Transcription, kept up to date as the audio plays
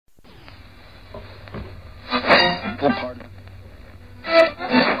mythical part.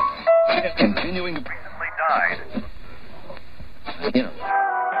 Continuing to recently died. You know.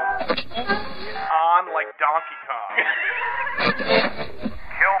 On like Donkey Kong.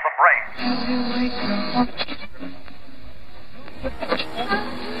 Kill the brakes.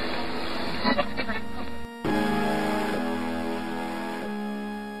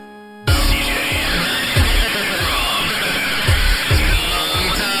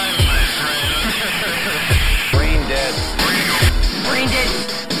 Brain dead. Brain dead.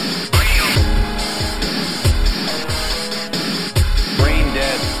 Brain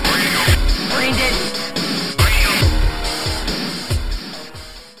dead. Brain dead.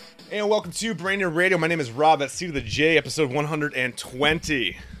 And welcome to Brain Dead Radio. My name is Rob. That's C to the J, episode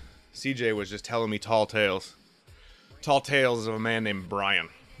 120. CJ was just telling me tall tales. Tall tales of a man named Brian.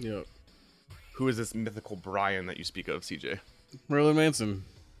 Yep. Who is this mythical Brian that you speak of, CJ? Marilyn Manson.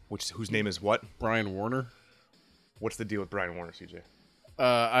 Whose name is what? Brian Warner. What's the deal with Brian Warner, CJ?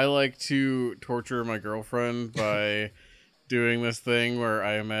 I like to torture my girlfriend by doing this thing where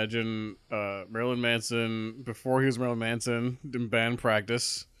I imagine Marilyn Manson, before he was Marilyn Manson, in band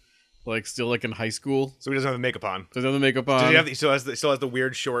practice, like still like in high school. So he doesn't have the makeup on. Does he have the makeup on? Does he have he still has the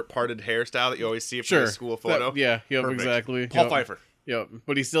weird short parted hairstyle that you always see from Sure. the school photo? Yeah, yep, Perfect. exactly. Paul Yep. Pfeiffer. Yep.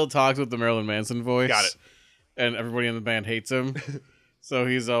 But he still talks with the Marilyn Manson voice. Got it. And everybody in the band hates him. So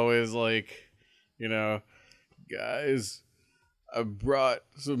he's always like, you know, guys, I brought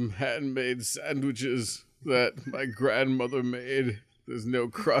some handmade sandwiches that my grandmother made. There's no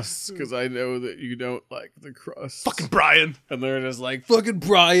crusts because I know that you don't like the crust. Fucking Brian. And they're just like, fucking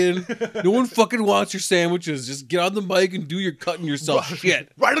Brian. No one fucking wants your sandwiches. Just get on the mic and do your cutting yourself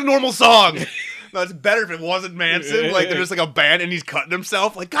shit. Write a normal song. No, it's better if it wasn't Manson. Like, there's like a band and he's cutting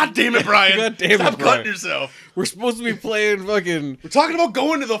himself. Like, God damn it, Brian. God damn it, Stop Brian. cutting yourself. We're supposed to be playing fucking... We're talking about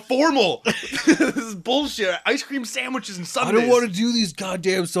going to the formal. This is bullshit. Ice cream sandwiches and I Sundays. don't want to do these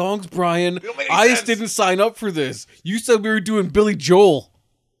goddamn songs, Brian. don't make any I just sense. didn't sign up for this. You said we were doing Billy Joel.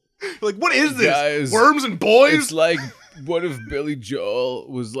 Like, what is this? Guys, Worms and boys? It's like, what if Billy Joel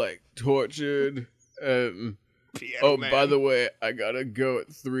was like tortured and... Piano Oh, Man. by the way, I gotta go at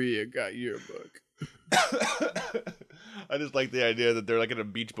 3. I got yearbook. I just like the idea that they're like in a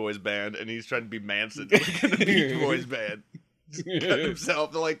Beach Boys band and he's trying to be Manson like in a Beach Boys band. Just cutting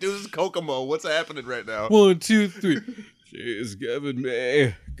himself. They're like, dude, this is Kokomo. What's happening right now? 1, 2, 3. She's giving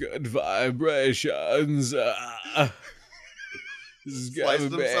me good vibrations. She's Sliced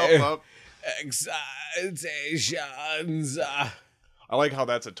giving me himself up. excitations. I like how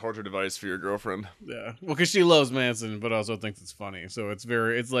that's a torture device for your girlfriend. Yeah, well, because she loves Manson, but also thinks it's funny. So it's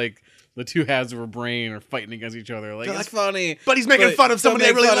like the two halves of her brain are fighting against each other. Like, They're it's like, funny, but he's making fun of don't someone they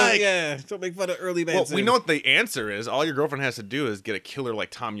make really fun of- like. Yeah, don't make fun of early Well, Manson. we know what the answer is. All your girlfriend has to do is get a killer like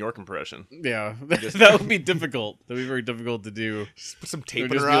Tom York impression. Yeah, that would be difficult. That'd be very difficult to do. Just put some It tape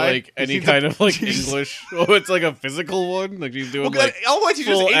would in just her be eye. like any She's kind a- of like she's- English. Oh, it's like a physical one. Like she's doing Well, like otherwise she's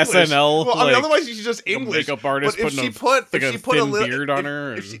just full English. SNL, Well, I mean, like, otherwise she's just a English. makeup artist But if putting she put like if a she put a thin little beard on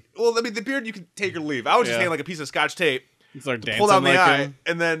her. if she, well, I mean, the beard you can take or leave. I was just Yeah. saying like a piece of Scotch tape, It's like pull dancing down the like eye, him.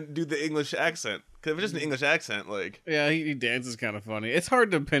 and then do the English accent. Because if it's just an English accent, like Yeah, he dances kind of funny. It's hard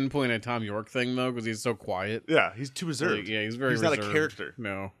to pinpoint a Tom York thing though because he's so quiet. yeah, he's too reserved. Like, yeah, he's very. He's not a reserved. character.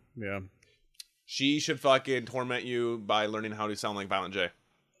 No. Yeah. She should fucking torment you by learning how to sound like Violent J.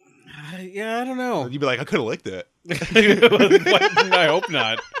 Yeah, I don't know. You'd be like, I could have liked that. What? I hope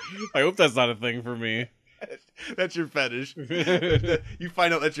not. I hope that's not a thing for me. That's your fetish. You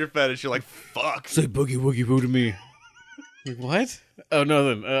find out that's your fetish, you're like, fuck. Say boogie woogie boo to me. Like, what? Oh,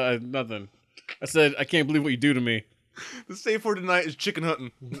 nothing. Nothing. I said, I can't believe what you do to me. The safe word tonight is chicken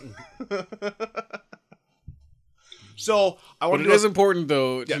hunting. So, I But want it to is important,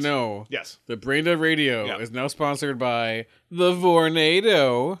 though, to Yes. know Yes. that Brain Dead Radio Yeah. is now sponsored by the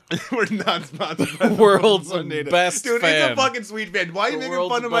Vornado. We're not sponsored by the World's Vornado. best Dude, fan. it's a fucking sweet band. Why are you The making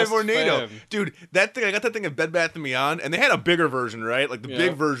world's fun of my best Vornado? fan. Dude, that thing, I got that thing at Bed Bath & Beyond, and they had a bigger version, right? Like, the Yeah.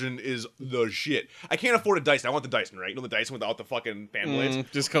 big version is the shit. I can't afford a Dyson. I want the Dyson, right? You know the Dyson without the fucking fan blades?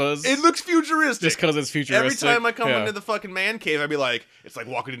 Just because It looks futuristic. it's futuristic. Every time I come yeah. into the fucking man cave, I'd be like, it's like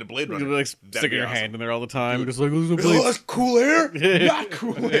walking into Blade Runner. You'll be like That'd sticking be your awesome. hand in there all the time. Just like, listen to Oh, blades. that's cool air? Not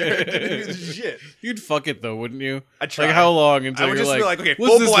cool air. Dude, shit. You'd fuck it though, wouldn't you? I'd try. Like how long until I would you're just be like, okay, what's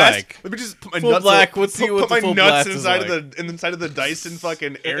full this blast. like? Let me just put my Full nuts. black, Put, let's see put, what put the my full nuts blast is inside like. of the inside of the Dyson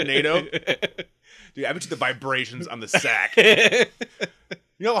fucking Airnado. Dude, I bet you the vibrations on the sack.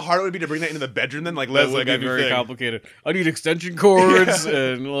 You know how hard it would be to bring that into the bedroom then? Like, That Leslie, would I be got your very thing. complicated. I need extension cords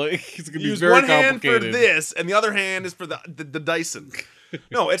and like it's gonna be Use very one hand for complicated. this, and the other hand is for the Dyson.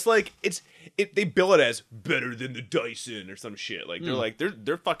 No, it's like they bill it as better than the Dyson or some shit. Like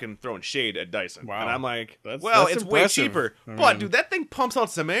they're fucking throwing shade at Dyson. Wow. And I'm like, That's it's way impressive. cheaper. I But mean- dude, that thing pumps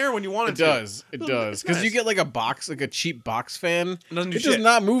out some air when you want it It to. does. It does. It's Because nice. you get like a box, like a cheap box fan. It doesn't do It does shit.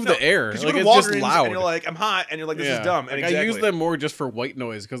 not move No, the air. 'cause you Like, go to it's just Walgreens loud. and you're like, I'm hot, and you're like, this is dumb. And Like, exactly. I use them more just for white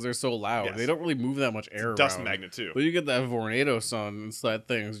noise because they're so loud. Yes. They don't really move that much air Dust around. magnet too. But you get that Vornado sun, and so that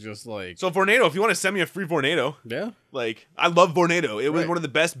thing's just like, So Vornado, if you want to send me a free Vornado, yeah. like I love Vornado. It was Right. one of the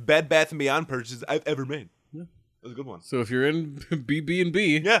best Bed Bath & Beyond purchases I've ever made. Yeah. That was a good one. So if you're in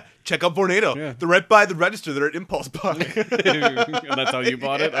BB&B, Yeah, check out Vornado. Yeah. They're right by the register. They're at Impulse Buy. and that's how you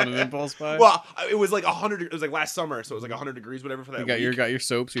bought it on an impulse buy. Well, it was like 100. It was like last summer, so it was like 100 degrees, whatever, for that. you got week. your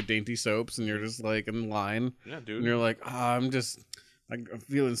soaps, your dainty soaps, and you're just like in line, Yeah, and dude. you're like, I'm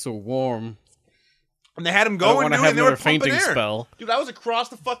feeling so warm. And they had them I don't going, want to dude, have and they were another pumping fainting air. spell. Dude, I was across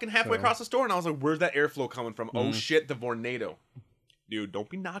the fucking halfway So- across the store, and I was like, "Where's that airflow coming from?" Oh Mm. shit, the Vornado. Dude, don't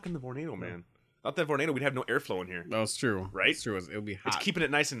be knocking the Vornado, man. Not that Vornado, we'd have no airflow in here. No, it's true. Right? It's true. It'll be hot. It's keeping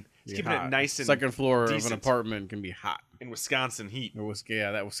it nice and Second floor of decent. an apartment can be hot. in Wisconsin heat. That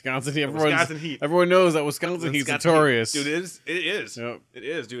Wisconsin heat. Wisconsin heat. Everyone knows that Wisconsin heat's Wisconsin notorious. heat. Dude, it is. Yep. It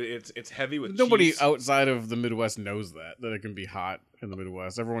is, dude. It's heavy with Nobody cheese. outside of the Midwest knows that it can be hot in the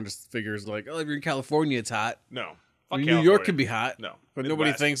Midwest. Everyone just figures like, oh, if you're in California, it's hot. No. Fuck New California. York can be hot. No. But nobody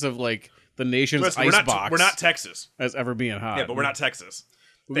Midwest. thinks of like the nation's Listen, icebox we're not Texas. as ever being hot. Yeah, but we're not Texas.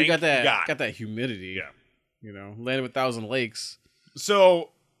 But we got Thank that God. humidity. Yeah. You know, land of 1,000 lakes. So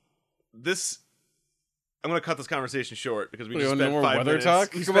I'm gonna cut this conversation short because we What, just you spent want more 5 weather minutes.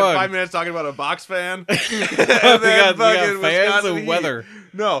 talk? We Come spent on. 5 minutes talking about a box fan. we And got then fans fucking Wisconsin of heat. weather.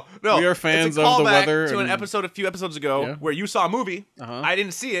 No. We are It's fans a of the callback weather to an and- episode a few episodes ago Yeah. where you saw a movie. Uh-huh. I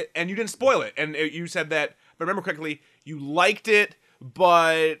didn't see it, and you didn't spoil it. And you said that, if I remember correctly, you liked it,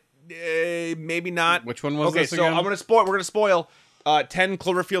 but maybe not. Which one was okay, this so again? We're gonna spoil 10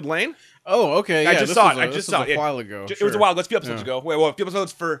 Cloverfield Lane. Oh, okay. I Yeah, just this saw was it. I this just was saw a it. while ago. It was a while ago. It's a few episodes Yeah. ago. Well, a few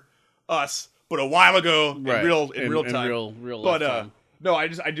episodes for us, but a while ago in Right. real In time. real But lifetime. no, I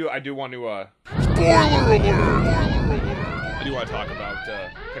do want to spoiler alert. I do want to talk about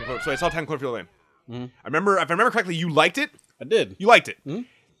 10 Cloverfield. So I saw 10 Cloverfield Lane. Mm-hmm. I remember, if I remember correctly, you liked it. I did. You liked it.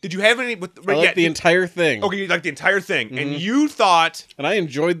 Did you have any? I liked the entire thing. Okay, you liked the entire thing, Mm-hmm. and you thought And I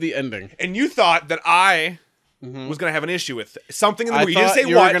enjoyed the ending. that I was gonna have an issue with something in the I movie. You didn't thought say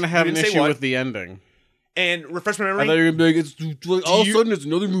you what. were going to have you an didn't say issue what. with the ending. And refresh my I memory. thought you were going to be like, it's all of a you- sudden it's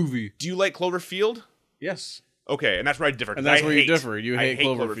another movie. Do you like Cloverfield? Yes. Okay, and that's where I differ. 'cause And that's I where you hate- differ. You I hate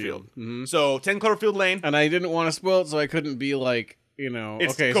Cloverfield. Mhm. So 10 Cloverfield Lane. And I didn't want to spoil it, so I couldn't be like,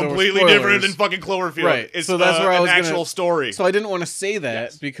 It's okay, so we're completely different spoilers. than fucking Cloverfield. Right. It's So that's where I an was gonna- actual story. So I didn't want to say that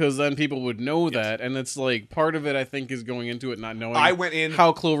Yes. because then people would know that, and it's like part of it. I think is going into it not knowing. I went in-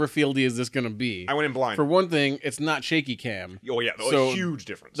 how Cloverfieldy is this going to be? I went in blind. For one thing, it's not shaky cam. Oh yeah, So huge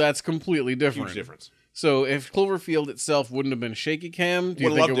difference. That's completely different. Huge difference. So if Cloverfield itself wouldn't have been shaky cam, do you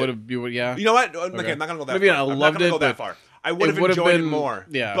Would've think loved it it. would have? You would, yeah. You know what? Okay, I'm not gonna go that Maybe far. I I'm not loved gonna it, go that but far. I would have would've enjoyed been it more.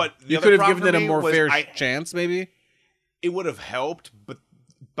 Yeah, But the you other could have problem given it for a me more was fair I- chance, maybe. It would have helped, but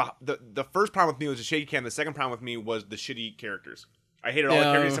the first problem with me was the shaky cam. The second problem with me was the shitty characters. I hated all the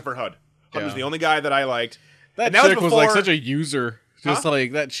Yeah. characters except for HUD. HUD was Yeah. the only guy that I liked. That And chick was like before- such a user, just Huh?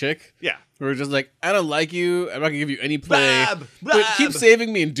 like that chick. Yeah. We were just like, I don't like you. I'm not gonna give you any play. Blab, But keep blab.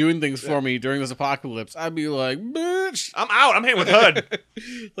 saving me and doing things for me during this apocalypse. I'd be like, bitch. I'm out. I'm hanging with HUD.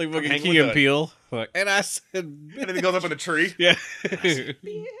 Like fucking hanging Key with and that. Peele. Like, and I said, And then he goes up in a tree. yeah.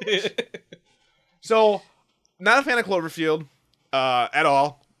 So, not a fan of Cloverfield at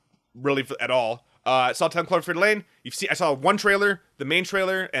all. Really, at all. Saw 10 Cloverfield Lane. I saw one trailer, the main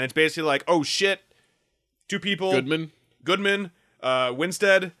trailer, and it's basically like, oh shit, two people. Goodman,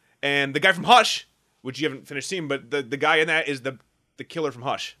 Winstead, and the guy from Hush, which you haven't finished seeing, but the guy in that is the killer from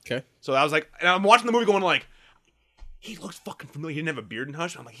Hush. Okay. So I was like, and I'm watching the movie going like, he looks fucking familiar. He didn't have a beard in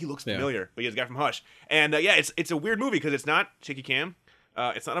Hush. I'm like, he looks Yeah. familiar, but he's the guy from Hush. And yeah, it's a weird movie because it's not shaky cam.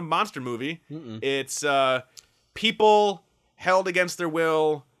 It's not a monster movie. It's people held against their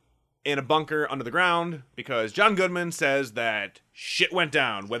will in a bunker under the ground because John Goodman says that shit went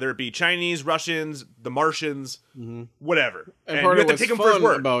down, whether it be Chinese, Russians, the Martians, whatever. And you part have of to what's take him for his fun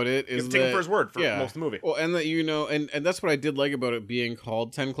word. about it You is have to take him that- for his word for yeah. most of the movie. Well, and that and that's what I did like about it being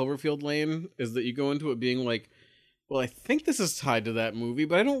called 10 Cloverfield Lane is that you go into it being like, well, I think this is tied to that movie,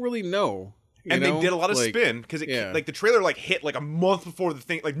 but I don't really know. You And know? they did a lot of Like, spin because yeah. like the trailer like hit like a month before the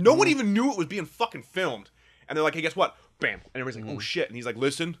thing. Like no one even knew it was being fucking filmed. And they're like, hey, guess what? Bam. And everybody's like, oh shit. And he's like,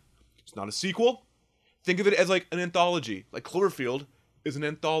 listen, it's not a sequel. Think of it as like an anthology. Like Cloverfield is an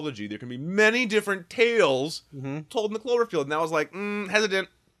anthology. There can be many different tales told in the Cloverfield. And I was like, hesitant.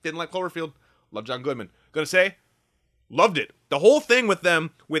 Didn't like Cloverfield. Love John Goodman. Gonna say, Loved it. The whole thing with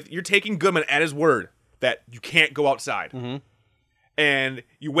them, with you're taking Goodman at his word that you can't go outside. Mm-hmm. And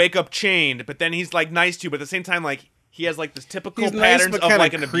you wake up chained, but then he's like nice to you, but at the same time, like he has like this typical He's nice, patterns but of kinda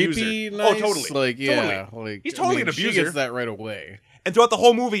like an creepy abuser. nice. Oh, totally. Like, yeah. Totally. Like, He's totally an She abuser. gets that right away. And throughout the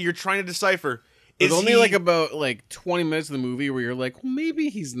whole movie, you're trying to decipher. There's Is only he, like about like 20 minutes of the movie where you're like, well, maybe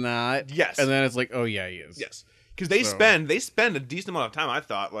he's not. Yes. And then it's like, oh yeah, he is. Yes. Because they So- spend a decent amount of time, I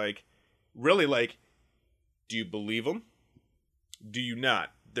thought, like, really like, do you believe him? Do you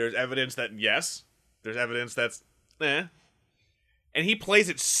not? There's evidence that yes. There's evidence that's eh. And he plays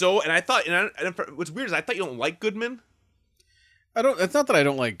it so, and I thought, what's weird is I thought you don't like Goodman. It's not that I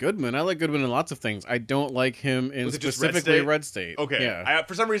don't like Goodman. I like Goodman in lots of things. I don't like him in Was it just Red specifically State? Red State. Okay. Yeah.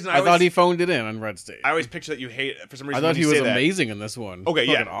 For some reason, I thought he phoned it in on Red State. I always picture that you hate. For some reason, I thought when he you was say that, amazing in this one. Okay,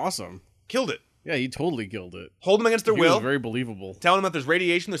 yeah. Fucking awesome. killed it. Yeah, he totally killed it. Hold them against their He will. was very believable. Telling them that there's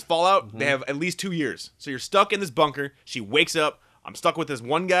radiation, there's fallout. Mm-hmm. They have at least 2 years. So you're stuck in this bunker. She wakes up. I'm stuck with this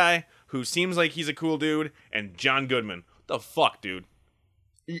one guy who seems like he's a cool dude, and John Goodman. What the fuck, dude?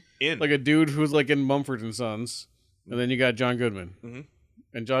 In. Like a dude who's like in Mumford and Sons, and then you got John Goodman, Mhm.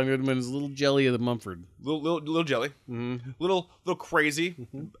 and John Goodman is a little jelly of the Mumford. little jelly. Mm-hmm. Little crazy.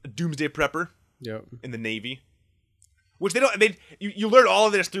 Doomsday prepper Yep. in the Navy. Which you learn all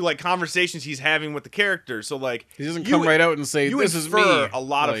of this through like conversations he's having with the characters. So like He doesn't you- come right out and say, you "This is infer me." a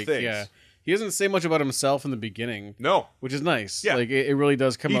lot of Like, things. Yeah, he doesn't say much about himself in the beginning, No, which is nice. Yeah. Like it really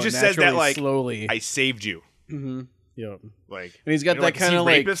does come he out just says naturally, that like slowly. I saved you. Mm-hmm. Yep. Like, And he's got you're that is he kind of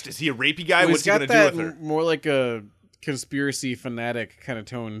like. rapist? Is he a rapey guy? Well, What's he's he got gonna do that with her? more like a conspiracy fanatic kind of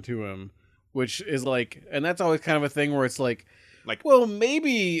tone to him, which is like, and that's always kind of a thing where it's like, Like, well,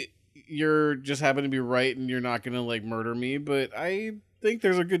 maybe you're just happen to be right and you're not gonna like murder me, but I think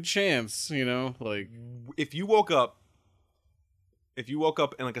there's a good chance, like, if you woke up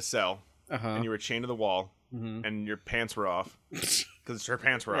in like a cell uh-huh. and you were chained to the wall Mhm. and your pants were off because her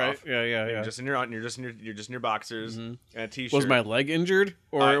pants were Right? off. Yeah, yeah, And yeah. you're just in your boxers Mhm. and a t-shirt. Was my leg injured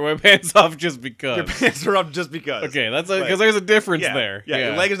or I- were my pants off just because? your pants are up just because? Okay, that's Like, because there's a difference Yeah, there. yeah,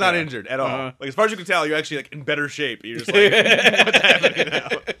 your leg is not yeah. injured at all. Uh-huh. Like as far as you can tell, you're actually like in better shape. You're just like, what's happening now?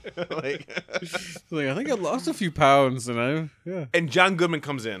 Like, Like, I think I lost a few pounds, and and John Goodman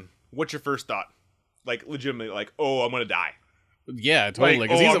comes in. What's your first thought? Like legitimately, like, oh, I'm gonna die. yeah, totally. Like,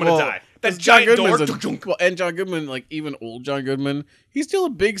 'cause oh, he's I'm gonna die. That 'cause John giant Goodman's door, a- chunk. well, and John Goodman, like even old John Goodman, he's still a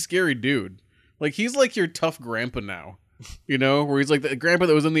big scary dude. Like he's like your tough grandpa now, where he's like the grandpa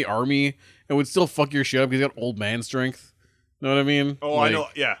that was in the army and would still fuck your shit up because he's got old man strength. Know what I mean? Oh, Like, I know.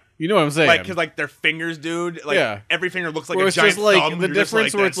 Yeah. You know what I'm saying? Like, cause like their fingers, dude. Like Yeah. every finger looks like where a it's giant just like thumb. the You're just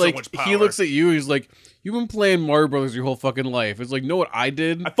difference where that's it's like so much he power. looks at you, he's like, "You've been playing Mario Brothers your whole fucking life." It's like, know what I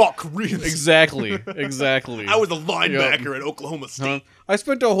did? I fought Koreans. Exactly, exactly. I was a linebacker at Oklahoma Huh? State. I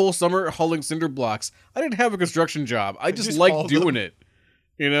spent a whole summer hauling cinder blocks. I didn't have a construction job. I just just like hauled doing them.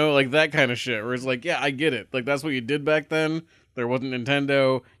 it. Like that kind of shit. Where it's like, yeah, I get it. Like that's what you did back then. There wasn't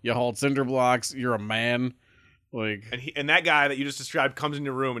Nintendo. You hauled cinder blocks. You're a man. Like, And that guy that you just described comes in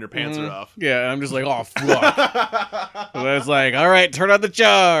your room and your pants are off. yeah. And I'm just like, oh fuck. And then it's like, all right, turn on the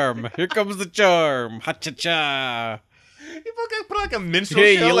charm. Here comes the charm. Ha cha cha. You fucking put like a minstrel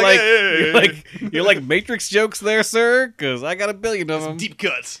Hey, show. you Like, you like Matrix jokes there, sir? Because I got a billion of them. deep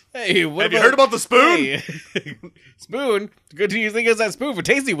cuts. Hey, what Have you heard about the spoon? Hey. Spoon? Good do you think it's that spoon for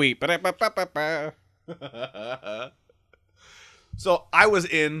Tasty Wheat? Ba-da-ba-ba-ba-ba. So I was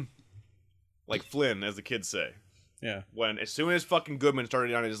in like Flynn, as the kids say. Yeah. When as soon as fucking Goodman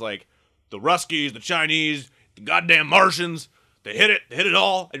started on, it's like the Ruskies, the Chinese, the goddamn Martians, they hit it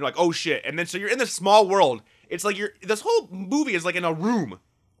all, and you're like, oh shit. And then so you're in this small world. It's like this whole movie is like in a room.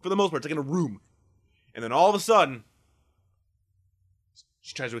 For the most part, it's like in a room. And then all of a sudden,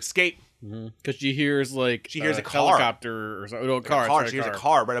 she tries to escape. Because she hears like She hears a car. helicopter or something. No, a car. sorry, She hears a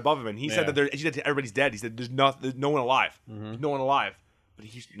car right above him, and he Yeah. said that she said everybody's dead. He said there's no one alive. There's no one alive. But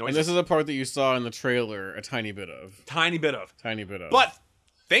he's And this is a part that you saw in the trailer a tiny bit of. tiny bit of. But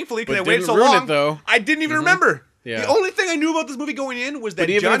Thankfully, because But I waited didn't so ruin long, it, though. I didn't even remember. Yeah. The only thing I knew about this movie going in was that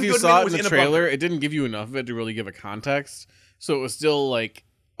even John if you Goodman saw it was in in the a bunker. trailer, it didn't give you enough of it to really give a context. So it was still like,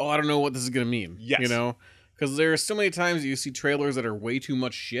 oh, I don't know what this is going to mean. Yes. Because there are so many times you see trailers that are way too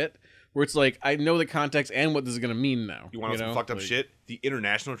much shit, where it's like, I know the context and what this is going to mean now. You want to know some fucked up Like, shit? The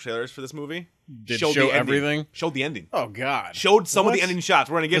international trailers for this movie Did showed show the ending. everything? Showed the ending. Oh, God. Showed some of What? the ending shots.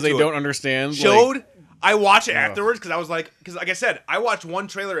 We're gonna get Because to they it. don't understand. Showed. I watched it afterwards because I was like, like I said, I watched one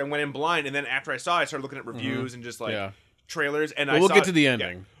trailer and went in blind, and then after I saw it, I started looking at reviews and just like Yeah. trailers. And Well, I we'll saw get it- to the yeah.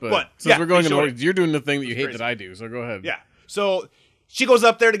 ending. But since yeah, we're going they in showed order, it. you're doing the thing that you hate crazy. that I do, so go ahead. Yeah. So She goes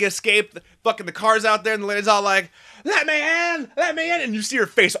up there to get escaped. Fucking the car's out there, and the lady's all like, let me in, and you see her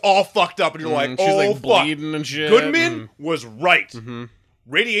face all fucked up, and you're like, she's oh like fuck. bleeding and shit. Goodman was right.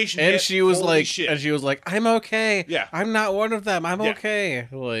 Radiation And hit, she was holy like, shit. I'm okay. Yeah. I'm not one of them. I'm Yeah. okay.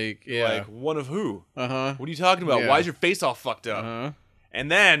 Like, yeah. Like, one of who? Uh-huh. What are you talking about? Yeah. Why is your face all fucked up? Uh-huh.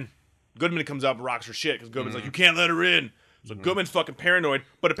 And then Goodman comes up and rocks her shit because Goodman's like, you can't let her in. So Goodman's fucking paranoid,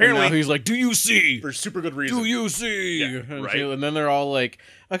 but And apparently now he's like, do you see? for super good reason. Do you see? Yeah, and, right. and then they're all like,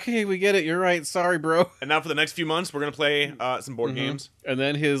 okay, we get it. You're right. Sorry, bro. And now for the next few months, we're gonna play some board games. And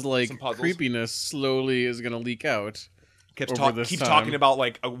then his like Some puzzles. creepiness slowly is gonna leak out. Keeps Over this keeps time. talking about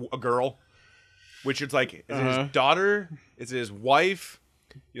like a girl, which it's like, is it Uh-huh. his daughter? Is it his wife?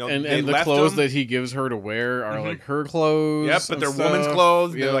 You know, And they the left clothes him. that he gives her to wear are like her clothes. Yep, but and they're women's stuff.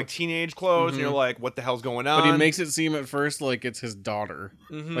 clothes. They're Yep. like teenage clothes, and you're like, what the hell's going on? But he makes it seem at first like it's his daughter.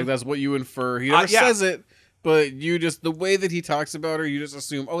 Like that's what you infer. He never Yeah. says it, but you just the way that he talks about her, you just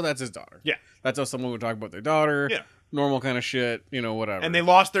assume, oh, that's his daughter. Yeah. That's how someone would talk about their daughter. Yeah. Normal kind of shit, whatever. and they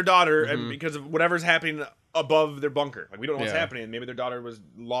lost their daughter Mm-hmm. and because of whatever's happening above their bunker. Like we don't know what's Yeah. happening. Maybe their daughter was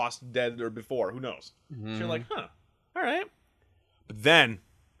lost, dead, or before. Who knows? Mm-hmm. So you're like, huh, all right. But then,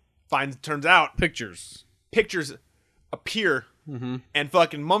 turns out pictures. pictures appear, Mm-hmm. and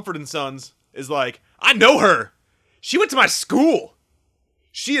fucking Mumford and Sons is like, I know her. She went to my school.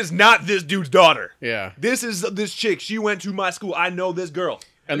 She is not this dude's daughter. Yeah. This is this chick. She went to my school. I know this girl.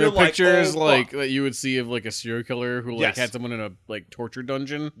 And they're you're like, pictures oh, like fuck. that you would see of like a serial killer who like Yes. had someone in a like torture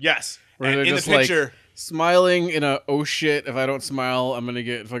dungeon. Yes. Where And they're in the just like picture, smiling in a oh shit, if I don't smile, I'm gonna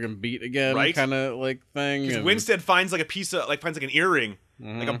get fucking beat again Right. kind of like thing. because and- Winstead finds like a piece of finds like an earring,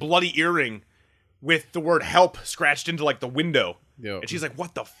 Mm-hmm. like a bloody earring, with the word "help" scratched into like the window. Yo. And she's like,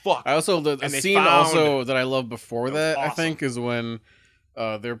 "What the fuck?" I also the And they scene found- also that I love before That was that I awesome. think is when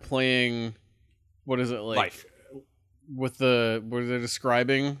they're playing what is it like Life. with the what they're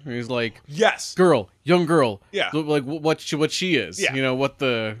describing. He's like Yes. girl, young girl. Yeah. Look like what she is. Yeah. What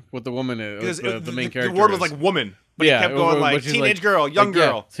the woman is. Because The main character. The word was is. like woman, but Yeah, he kept going but like she's teenage like- girl, young like, yeah,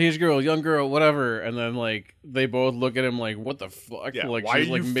 girl. teenage girl, young girl, whatever. And then like they both look at him like, what the fuck? Yeah. Like Why are she's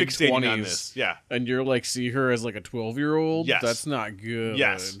you like mid fixating on 20s. this? Yeah. And you're like see her as like a 12-year-old. Yes. That's not good.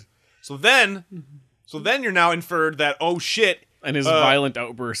 Yes. So then you're now inferred that oh shit, And his violent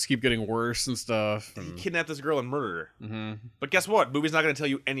outbursts keep getting worse and stuff. he And, kidnapped this girl and murdered her. mm-hmm. But guess what? Movie's not going to tell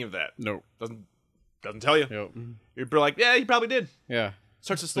you any of that. Nope. Doesn't tell you. Yep. You're like, yeah, he probably did. Yeah.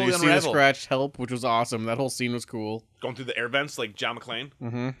 Starts to So slowly you see the unravel. scratched help, which was awesome. That whole scene was cool. Going through the air vents like John McClane.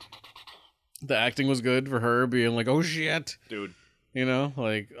 Mm-hmm. The acting was good for her being like, oh shit. Dude.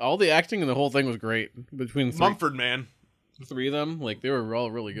 Like all the acting and the whole thing was great between Mumford, man. three of them. Like they were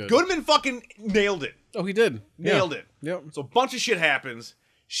all really good. Goodman fucking nailed it. Oh, he did. Nailed it. Yep. So a bunch of shit happens.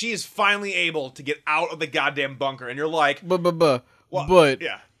 She is finally able to get out of the goddamn bunker, and you're like, But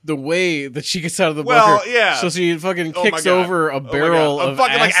yeah. the way that she gets out of the Well, bunker, yeah. so she fucking Oh my kicks God. over a Oh my barrel God. of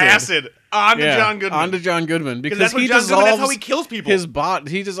fucking acid. like acid onto Yeah, John Goodman. onto John Goodman because that's what he John dissolves. Goodman. That's how he kills people. His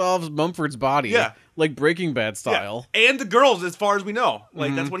he dissolves Mumford's body. Yeah. like Breaking Bad Yeah. style. And the girls, as far as we know,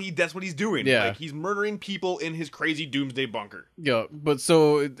 like that's what he's doing. Yeah. Like he's murdering people in his crazy doomsday bunker. Yeah, but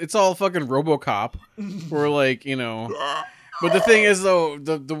so it's all fucking RoboCop. We're like, But the thing is, though,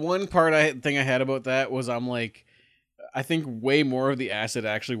 the one thing I had about that was I'm like, I think way more of the acid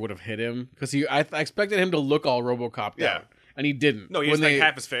actually would have hit him because I expected him to look all RoboCop Yeah. out, and he didn't. No, he When just like they-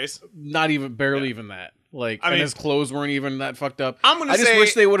 half his face. not even barely even that. Like, I and mean- his clothes weren't even that fucked up. I'm gonna I just say-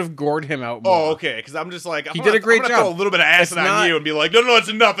 wish they would have gored him out more. Oh, okay. Because I'm just like He did a great I'm gonna throw job. a little bit of acid It's on not- you and be like, no, it's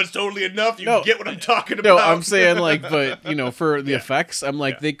enough. It's totally enough. You No. get what I'm talking about. No, I'm saying like, but for the effects, I'm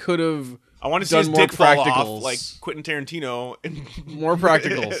like they could have I want to see done his more dick fall off practicals. like Quentin Tarantino. In more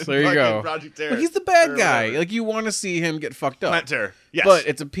practicals. There you fucking go. Project Terror. But he's the bad Or guy. whatever. Like you want to see him get fucked up. Planet Terror. Yes. But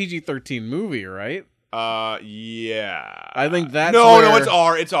it's a PG-13 movie, right? Yeah. I think that's no, where... it's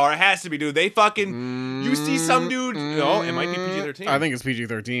R. It's R. It has to be, dude. They fucking. You see some dude. No, it might be PG-13. I think it's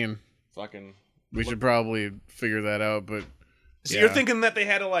PG-13. Fucking. We should probably figure that out, but So yeah. you're thinking that they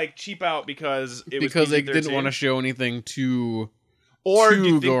had to like cheap out because it was they PG-13? didn't want to show anything too or too do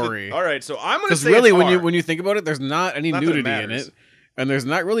you think gory. That, all right, so I'm gonna because say really it's R. when you think about it, there's not any Not that it nudity in matters. it, and there's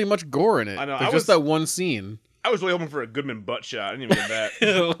not really much gore in it. I know, There's I just was- that one scene, I was really hoping for a Goodman butt shot. I didn't even get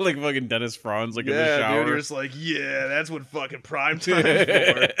that. like fucking Dennis Franz, like in the Yeah, shower. dude, you're just like, yeah, that's what fucking prime time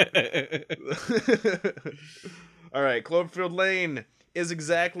for. All right, Cloverfield Lane is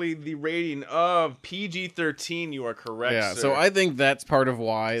exactly the rating of PG-13. You are correct. Yeah, sir. so I think that's part of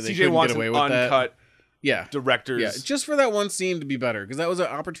why they CJ couldn't wants get away an with that. uncut Yeah, directors. yeah, just for that one scene to be better, because that was an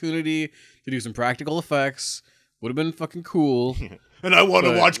opportunity to do some practical effects. Would have been fucking cool. and I want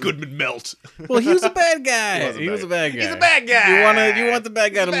to But- watch Goodman melt. Well, he was a bad guy. He was a bad guy. He's a bad guy. You want the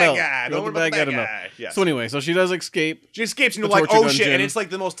bad guy He's to a bad melt. guy. You Don't want the worry bad about guy to the melt. bad guy. Yes. So anyway, so she does escape. She escapes, and The you're like, torture oh shit, dungeon. and it's like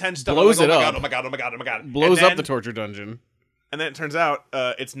the most tense stuff. Blows I'm like, it oh up. my god, oh my god, oh my god, oh my god. Blows And up then- the torture dungeon. And then it turns out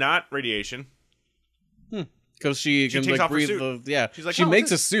it's not radiation. Because she can takes like off her breathe suit. the She's like, she oh,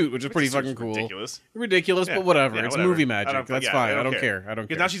 makes this- a suit, which is pretty This is fucking cool. Ridiculous. Ridiculous, Yeah. but whatever. Yeah, It's whatever. movie I magic. don't- That's yeah, fine. I don't care. care. I don't care.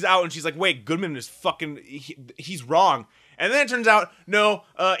 Because now she's out and she's like, wait, Goodman is fucking. He's wrong. And then it turns out, no,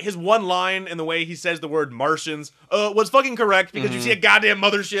 his one line and the way he says the word Martians was fucking correct because you see a goddamn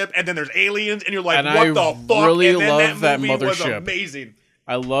mothership and then there's aliens and you're like, And what I the fuck? really and then love that movie was mothership. amazing.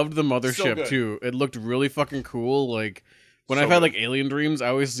 I loved the mothership good. too. It looked really fucking cool. Like when So I've had good. like alien dreams, I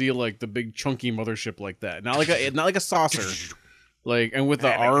always see like the big chunky mothership like that. Not like a saucer. Like and with the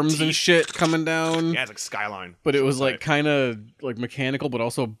Yeah, like the arms and teeth. shit coming down. Yeah, it's like Skyline. But it So was it's like kind of like mechanical, but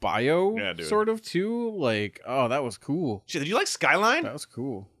also bio, Yeah, dude. sort of too. Like, oh, that was cool. Shit, did you like Skyline? That was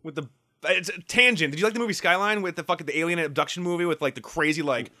cool. With the it's a tangent. Did you like the movie Skyline with the fucking the alien abduction movie with like the crazy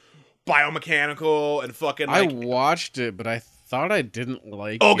like biomechanical and fucking I like watched it, but I thought I didn't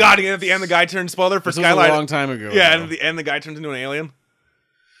like. oh it. god, and at the end the guy turns spoiler for This was Skyline. a long time ago. yeah, though. and at the end the guy turns into an alien.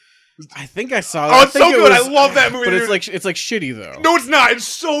 I think I saw. Oh, I it's think so it good. was- I love that movie. But dude. it's like shitty though. no, it's not. It's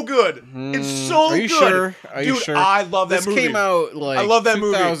so good. It's so Are you good. sure? Are you Dude, sure? I love that This movie. came out like I love that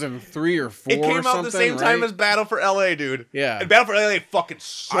movie. 2003 or 4 It came or out something, the same time right? as Battle for LA, dude. Yeah. And Battle for LA fucking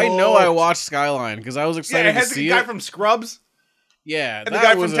sucked. I know I watched Skyline because I was Yeah, excited it has to the see guy it. from Scrubs. Yeah, And the that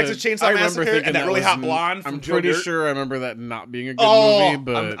guy from was Texas Chainsaw I remember Massacre thinking and that really was hot blonde from I'm Joe pretty Dirt. sure I remember that not being a good Oh, movie,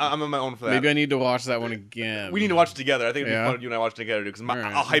 but I'm on my own for that. maybe I need to watch that one again. We need to watch it together. I think it'd be Yeah. fun if you and I watch it together, dude. Because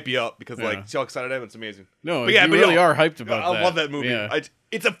Alright. I'll hype you up because Yeah. like see how excited I am. It's amazing. No, But yeah, you but really yo, are hyped about I that. love that movie. Yeah.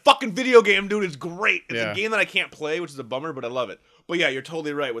 It's a fucking video game, dude. It's great. It's Yeah. a game that I can't play, which is a bummer, but I love it. But yeah, you're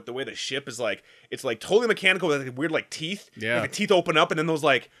totally right with the way the ship is like. It's like totally mechanical with like weird like teeth. Yeah. Like the teeth open up and then those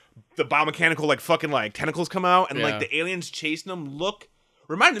like the biomechanical like fucking like tentacles come out and Yeah. like the aliens chasing them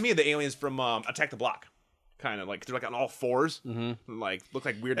reminded me of the aliens from Attack the Block. Kind of like they're like on all fours, and, like look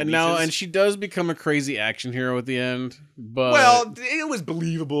like weird. And leeches. now, and she does become a crazy action hero at the end. But well, it was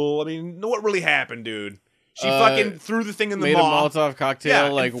believable. I mean, what really happened, dude? She Uh, fucking threw the thing in the made maw a Molotov cocktail Yeah,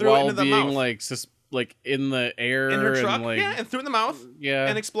 and like threw it while into the being mouth. like in the air in her truck, and like and threw it in the mouth, yeah,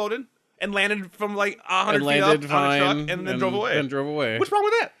 and exploded, and landed from like 100 and feet landed up fine on a truck, and then drove away. Then drove away. What's wrong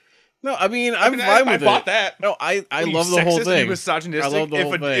with that? No, I mean I'm I fine I with bought it. that. No, I What are you, love the whole sexist? Are you thing. misogynistic. I love the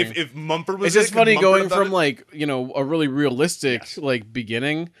whole thing. If Mumford was It's just it, could funny Mumford going have done from it? like a really realistic like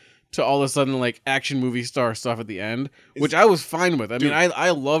beginning to all of a sudden like action movie star stuff at the end, which I was fine with. I Dude. mean, I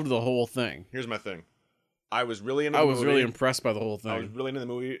loved the whole thing. Here's my thing. I was really into. I the was movie. really impressed by the whole I was thing. really into the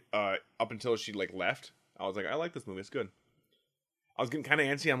movie up until she like left. I was like, I like this movie. It's good. I was getting kind of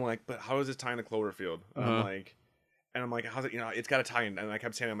antsy. I'm like, but how is this tying to Cloverfield? And I'm like, how's it? You know, it's got to tie in. And I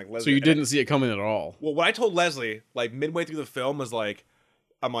kept saying, I'm like, Leslie. So you and- didn't see it coming at all. Well, what I told Leslie, like midway through the film, was like,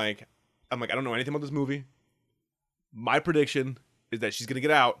 I'm like, I don't know anything about this movie. My prediction is that she's gonna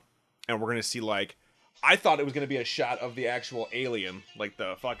get out, and we're gonna see like. I thought it was gonna be a shot of the actual alien, like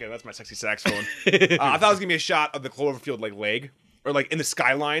the fucking. That's my sexy saxophone. I thought it was gonna be a shot of the Cloverfield like leg, or like in the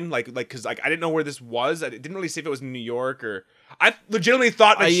skyline, like because like I didn't know where this was. I didn't really see if it was in New York or. I legitimately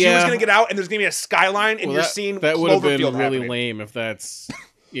thought that she was yeah. gonna get out, and there's gonna be a skyline, and Well, you're that, seeing that would have been Cloverfield really happening. lame if that's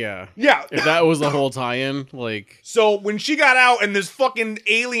yeah. Yeah. If that was the whole tie-in, like So when she got out and this fucking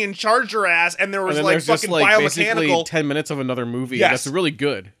alien charged her ass and there was and then like there's just fucking like basically biomechanical, 10 minutes of another movie. Yes. That's really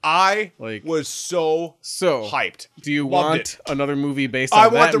good. I Like- was so So hyped. do you Loved want it. another movie based on I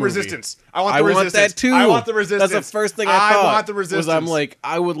that want the movie? resistance. I want I the want resistance. that too. I want the resistance. That's the first thing I thought. want the resistance. Was I'm like,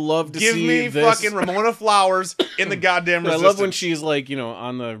 I would love to give see me this. fucking Ramona Flowers in the goddamn I resistance. love when she's like,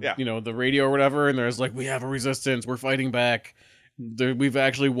 on the Yeah. the radio or whatever, and there's like, we have a resistance, we're fighting back. We've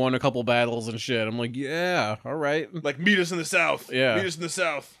actually won a couple battles and shit. I'm like, yeah, all right. like meet us in the south. Yeah. Meet us in the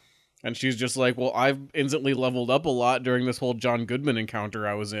south. And she's just like, well, I've instantly leveled up a lot during this whole John Goodman encounter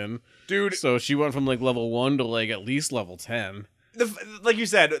I was in. Dude, So she went from like level 1 to like at least level 10. like you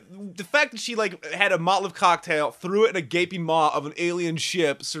said, the fact that she like had a Motley cocktail, threw it in a gaping maw of an alien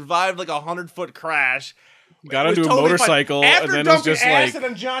ship, survived like 100-foot crash. Got was onto a totally fine. motorcycle After and then was dumping just like, acid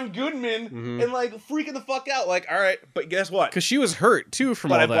on John Goodman and like freaking the fuck out. Like, all right, but guess what? because she was hurt too from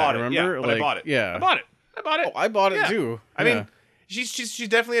But all I that. bought it. Remember? Yeah, but like, I bought it. Yeah, I bought it. I bought it. Oh, I bought it Yeah. too. I Yeah. mean, she's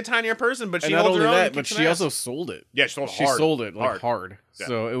definitely a tinier person, but she and not holds only her own. that, and but kicks she some also ass. sold it. Yeah, she sold it She hard. sold it like hard. Yeah.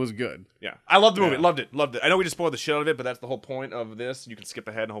 So it was good. Yeah, I loved the movie. Yeah. Loved it. I know we just spoiled the shit out of it, but that's the whole point of this. You can skip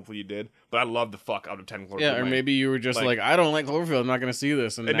ahead, and hopefully you did. But I loved the fuck out of 10 Cloverfield Yeah, or Lane. maybe you were just Like- like, I don't like Cloverfield. I'm not going to see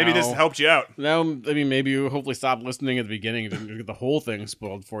this. And maybe this now- helped you out. Now, I mean, maybe you hopefully stop listening at the beginning and get the whole thing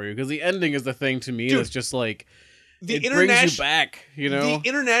spoiled for you. Because the ending is the thing to me Dude. that's just like, it brings you back, you know? The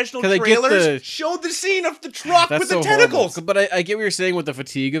international 'Cause I get trailers showed the scene of the truck That's with the so tentacles. horrible. But I get what you're saying with the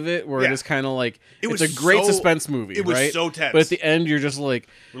fatigue of it, where Yeah. it is kind of like It it's was a great so- suspense movie, it was right? so tense. But at the end, you're just like,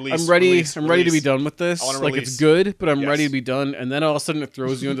 Release, I'm ready. release, I'm ready to be release. done with this. I wanna Like release. it's good, but I'm Yes. ready to be done. And then all of a sudden, it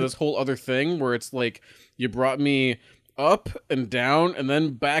throws you into this whole other thing where it's like you brought me up and down and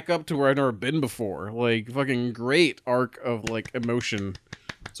then back up to where I've never been before. Like fucking great arc of like emotion.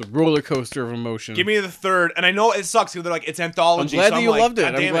 It's a roller coaster of emotion. Give me the third, and I know it sucks because they're like it's I'm anthology. glad so that you like, loved it.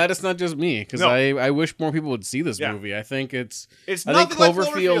 God I'm damn glad it's not just me because No. I wish more people would see this Yeah. movie. I think It's I think nothing like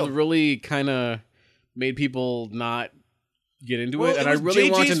Cloverfield really kind of made people not get into Well, it, and it I was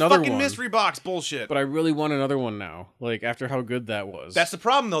really want JJ's another fucking one. mystery box bullshit. But I really want another one now. Like after how good that was. That's the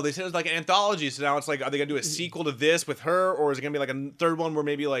problem, though. They said it was like an anthology, so now it's like, are they gonna do a sequel to this with her, or is it gonna be like a third one where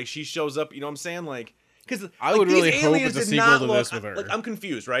maybe like she shows up? You know what I'm saying? Like, because I would really hope it's a sequel to this with her. Like, I'm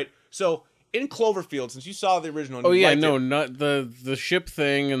confused, right? So in Cloverfield, since you saw the original, and Oh you yeah, liked no, it, not the ship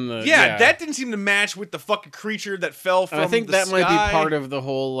thing and the yeah, that didn't seem to match with the fucking creature that fell from. And I think the that might be sky. part of the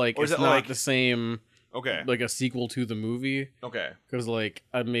whole like Or is it's it not like- the same Okay, like a sequel to the movie okay, because like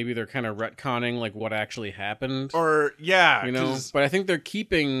maybe they're kind of retconning like what actually happened. or yeah, You know, 'cause- but I think they're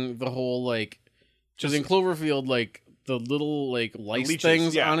keeping the whole like just in Cloverfield, like the little like lice leeches,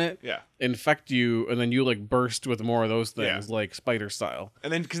 things yeah, on it yeah. infect you, and then you like burst with more of those Yeah. things, like spider style.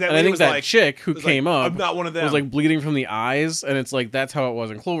 And then because that And I lady think was that like, chick who was like, came up I'm not one of them. was like bleeding from the eyes, and it's like that's how it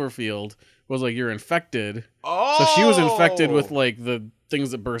was in Cloverfield. Was like you're infected, oh, so she was infected with like the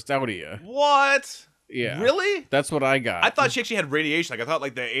things that burst out of you. what? Yeah, Really? That's what I got. I thought she actually had radiation. Like I thought,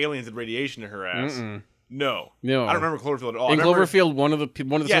 like the aliens had radiation to her ass. Mm-mm. No, No. I don't remember Cloverfield at all. In I remember, Cloverfield, one of the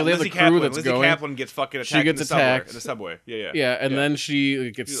yeah, they have Lizzie the crew Kaplan. that's Lizzie going. Kaplan gets fucking attacked. She gets in the subway, attacked. in the subway. Yeah. Yeah, and Yeah. then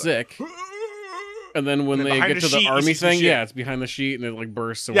she gets She's sick. And then when And then they behind get the to the sheet, you army see some thing, shit. yeah, it's behind the sheet and it like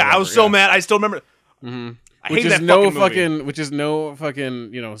bursts. Or Yeah, I whatever, was so yeah. mad. I still remember. Mm-hmm. I Which hate is that no fucking movie. which is no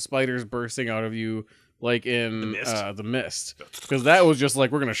fucking spiders bursting out of you like in Mist? the Mist, because that was just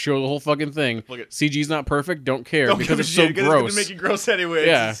like we're gonna show the whole fucking thing. Look at- CG's not perfect, don't care Don't because give a it's so shit, 'cause gross. It's gonna make you gross anyway.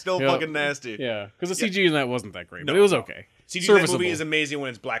 Yeah, It's still yep. fucking nasty. Yeah, because the CG in that wasn't that great, but No, it was no. okay. CG in that Serviceable. movie is amazing when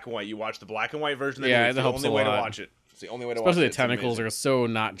it's black and white. You watch the black and white version. Yeah, it's it the helps only a way to lot. watch it. It's the only way to Especially the watch it. It's tentacles amazing. are so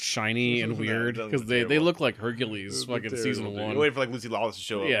not shiny and No, it weird doesn't because look they terrible. look like Hercules fucking Terrible, season dude. one. You're waiting for like Lucy Lawless to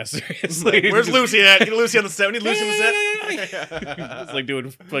show up. Yeah, seriously. Where's Lucy at? Get Lucy on the set. We need Lucy on the set. It's like doing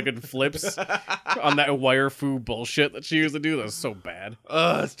fucking flips on that wire foo bullshit that she used to do. That was so bad.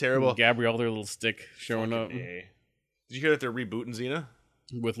 It's terrible. Gabrielle, their little stick showing up Did you hear that they're rebooting Xena?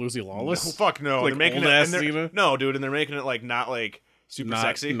 with Lucy Lawless. Oh, fuck no. Like they're making it. old-ass and they're- Xena? No, dude, and they're making it like not like super not,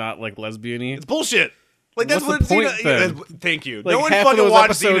 sexy. not like lesbian-y. It's bullshit. Like that's What's what the Xena. point, then? Thank you. Like no one half of fucking those watched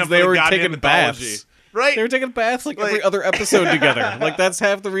episodes, Xena for they the were goddamn taking mythology. baths. Right? They were taking baths like every Like- other episode together. Like that's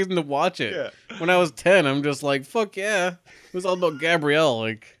half the reason to watch it. Yeah. When I was 10, I'm just like, fuck yeah. It was all about Gabrielle.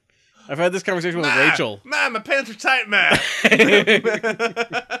 Like I've had this conversation with Rachel. Ma, my pants are tight, man.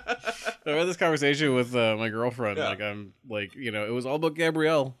 I've had this conversation with my girlfriend. Yeah. Like I'm like, it was all about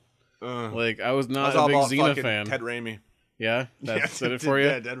Gabrielle. Like I was I not was a all big about Xena fucking fan. Ted Raimi. Yeah, that's did it for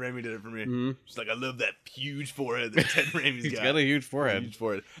Yeah, you. Ted Raimi did it for me. Mhm. She's like, I love that huge forehead that Ted Raimi's He's got. got a huge forehead. Huge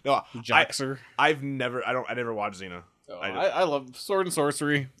forehead. No, Joxer. I never watched Xena. I love Sword and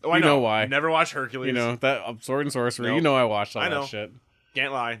Sorcery. Oh, I you know. why? Never watched Hercules. You know that Sword and Sorcery. Nope. You know I watched all I know. that shit.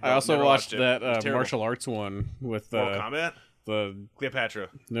 Can't lie. I also never watched it. that It was terrible. martial arts one with Mortal Kombat. the Cleopatra.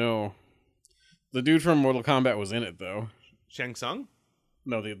 no, the dude from Mortal Kombat was in it though. Shang Tsung.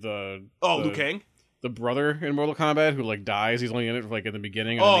 No, the Liu Kang. the brother in Mortal Kombat who like dies. He's only in it like in the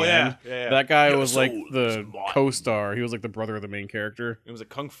beginning. And Oh, in the yeah. end. Yeah. That guy Your was like soul the is mine. co-star. He was like the brother of the main character. It was a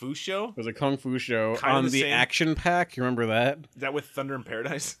kung fu show. It was a kung fu show Kinda on the the same. Action Pack. You remember that? Is that with Thunder in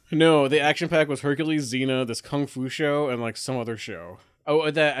Paradise? No, the Action Pack was Hercules, Xena, this kung fu show, and like some other show. Oh,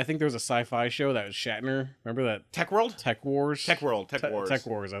 that I think there was a sci-fi show that was Shatner. Remember that Tech World. Tech Wars? Tech World. Tech Te- Wars. Tech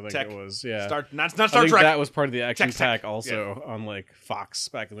Wars, I think Tech- it was. Yeah. Not I Star think Trek. that was part of the Action Tech, Pack also on like Fox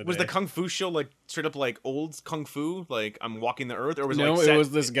back in the Was day. the kung fu show like straight up like old kung fu, like I'm walking the earth, or was no, it like it set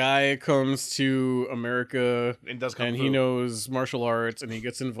was this guy comes to America and does kung and fu? he knows martial arts and he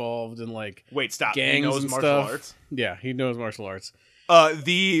gets involved in like Wait, stop. gangs He knows and martial stuff. arts. Yeah, he knows martial arts.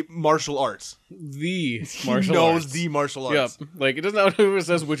 The martial arts. The He martial knows arts. the martial Yep. arts. Like it doesn't know who it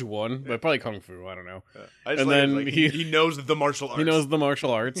says which one, but probably kung fu. I don't know. I just And like it, then like, he- he knows the martial arts. He knows the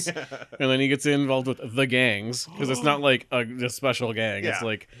martial arts, and then he gets involved with the gangs because it's not like a special gang. It's Yeah.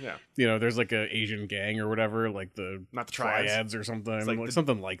 like Yeah. there's like a Asian gang or whatever, like the Not the triads. triads or something, like like the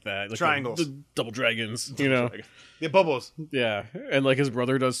something like that. Like triangles. the double dragons, you know. The bubbles. Yeah, and like his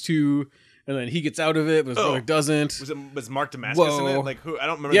brother does too, and then he gets out of it, but his brother doesn't. Was Mark Damascus in it? Whoa. Like who? I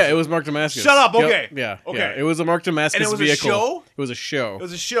don't remember. Yeah, it was Mark Damascus. Shut up, Yep, okay. Yeah. Okay. Yeah. It was a Mark Damascus And it was a vehicle. show? It was a show. It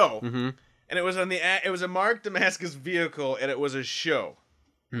was a show. Mm-hmm. And it was it was a Mark Damascus vehicle, and it was a show.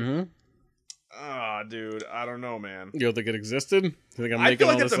 Mm-hmm. Ah, dude, I don't know, man. You don't think it existed? You think I'm I making feel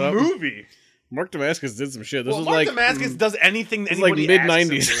like all that's this a up? movie. Mark Damascus did some shit. This Well, was Mark like Damascus does anything it's like anybody mid asks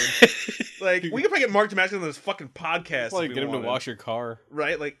him, '90s. dude. Like, we could probably get Mark Damascus on this fucking podcast. Like if we get him to wanted. wash your car.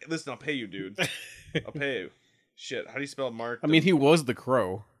 Right? Like, listen, I'll pay you, dude. I'll pay you. Shit, how do you spell Mark? I mean, he was the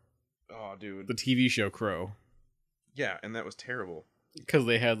Crow, Oh, dude. the TV show Crow, Yeah, and that was terrible. because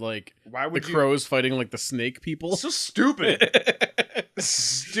they had like Why the would you? crows fighting like the snake people. So stupid,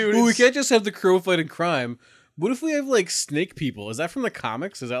 dude. Well, we it's- can't just have the crow fighting crime. What if we have like snake people? Is that from the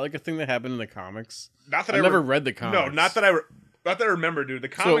comics? Is that like a thing that happened in the comics? Not that I I never re- read the comics. No, not that I remember, dude. The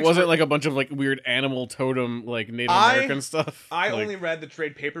comics. So it wasn't were- like a bunch of like weird animal totem like Native I- American stuff. I Like, only read the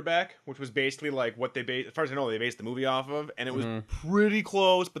trade paperback, which was basically like what they based, as far as I know, they based the movie off of, and it was pretty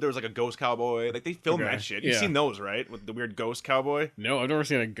close. But there was like a ghost cowboy. Like they filmed Okay, that shit. You've yeah. seen those, right? With the weird ghost cowboy. No, I've never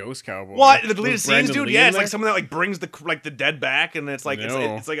seen a ghost cowboy. What the deleted Was scenes, Brandon dude? Lee Yeah, in it's like there? someone that like brings the dead back, and it's like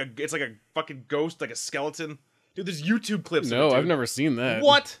No. it's like a fucking ghost, like a skeleton. Dude, there's YouTube clips. No, of it, I've dude. never seen that.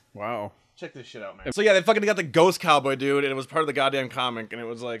 What? Wow. Check this shit out, man. So yeah, they fucking got the ghost cowboy dude, and it was part of the goddamn comic, and it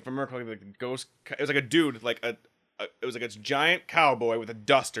was like, if I remember correctly, like the ghost. It was like a dude, like it was like a giant cowboy with a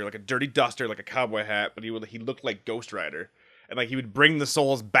duster, like a dirty duster, like a cowboy hat, but he looked like Ghost Rider, and like he would bring the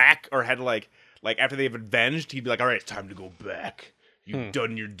souls back, or had like after they've avenged, he'd be like, all right, it's time to go back. You've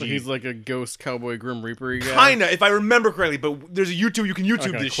done your So deed. he's like a ghost cowboy Grim Reaper guy. Kinda, if I remember correctly, but there's a YouTube. You can I'm not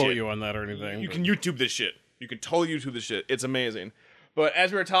YouTube gonna this quote shit. you on that or anything. You but- can YouTube this shit. You can totally YouTube this shit. It's amazing. But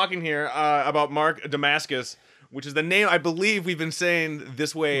as we were talking here about Mark Damascus, which is the name I believe we've been saying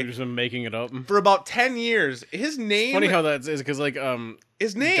this We've way just been making it up. for about 10 years. His name, Funny how that is because like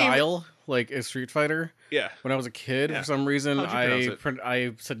his name, Guile like is Street Fighter. yeah. When I was a kid, Yeah. for some reason, How'd you pronounce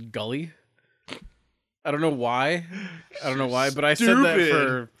I said Gully. I don't know why. But I said that Stupid.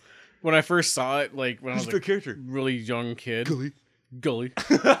 for when I first saw it, like when I was Who's like the character? really young kid. Gully.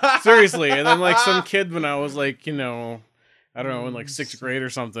 Seriously, and then like some kid when I was like, you know, I don't know, in like 6th grade or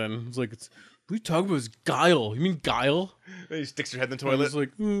something. It's like, what are you talking about? Is Guile? You mean Guile? He sticks your head in the I was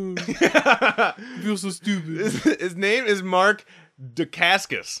toilet. like, I feel so stupid. His name is Mark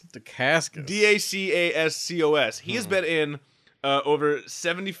Dacascos. The casket. Dacascos. He has been in over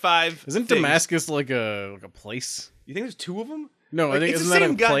 75. Isn't things. Damascus like a place? You think there's two of them? No, Like, I think it's the isn't that a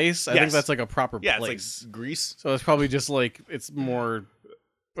same guy- place? I think Yes. that's like a proper Yeah, place. it's like Greece. So it's probably just like it's more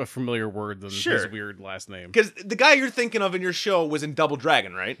a familiar word than Sure. his weird last name. Because the guy you're thinking of in your show was in Double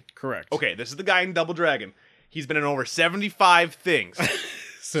Dragon, right? Correct. Okay, this is the guy in Double Dragon. He's been in over 75 things.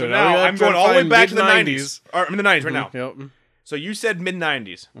 So, Now we gotta I'm try going all the way find back to the mid-90s. 90s. Or I'm in the 90s right now. Yep. So you said mid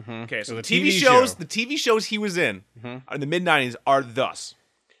 90s. Okay, so So the the TV TV shows, show. the TV shows he was in the mid 90s are thus: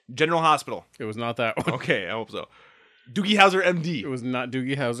 General Hospital. It was not that one. Okay, I hope so. Doogie Howser, MD. It was not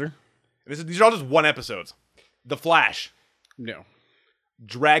Doogie Howser. These are all just one episodes. The Flash, No.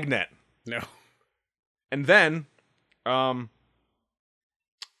 Dragnet, No. and then,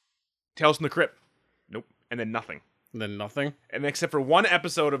 Tales from the Crypt. Nope, and then nothing. And then nothing. And except for one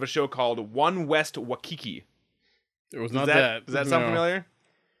episode of a show called One West Wakiki. It was Does not that, that. does that sound No. familiar?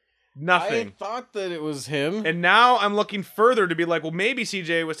 I Nothing. thought that it was him. And now I'm looking further to be like, well, maybe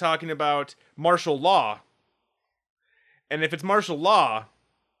CJ was talking about martial law. And if it's martial law,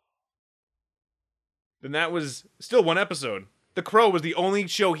 then that was still one episode. The Crow was the only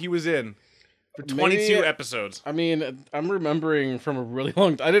show he was in for 22 Maybe- episods. I mean, I'm remembering from a really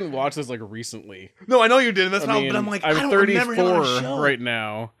long. I didn't watch this like recently. No, I know you did. And that's I how. mean, But I'm like, I'm I don't remember him on a 34 show. right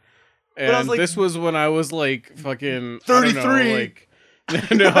now, I and was like- this was when I was like fucking 33. I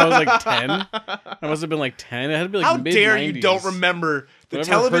don't know, like no, I was like 10. I must have been like 10. It had to be like How mid-90s. dare you don't remember the Whenever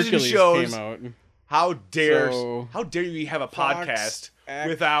television Hercules shows? came out. How dare So- you have a Fox podcast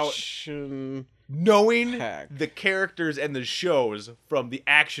without Action knowing Pack. the characters and the shows from the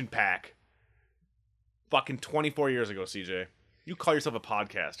Action Pack fucking 24 years ago, CJ. You call yourself a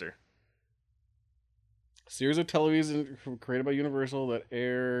podcaster. series of television created by Universal that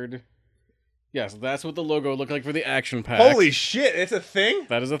aired. Yes, that's what the logo looked like for the Action Pack. Holy shit, it's a thing?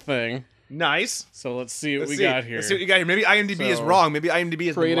 That is a thing. Nice. So let's see what Let's we see. got here. Let's see what you got here. Maybe IMDb is So, wrong. Maybe IMDb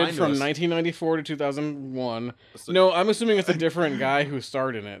is Created blind to from us. 1994 to 2001. So- No, I'm assuming it's a different guy who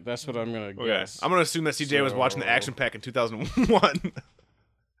starred in it. That's what I'm gonna Okay. guess. I'm gonna assume that CJ was watching the So- Action Pack in 2001.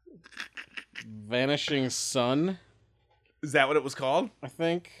 Vanishing Sun, Is that what it was called? I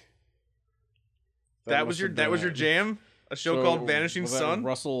think. That was must your have that been was your it. jam? A show So, called Vanishing was that Sun?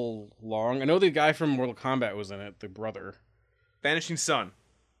 Russell Long. I know the guy from Mortal Kombat was in it. The brother. Vanishing Sun.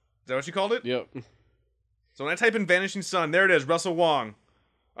 that what you called it? Yep. So when I type in Vanishing Son, there it is, Russell Wong.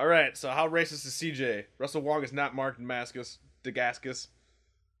 All right, so how racist is CJ? Russell Wong is not Mark Dagascus.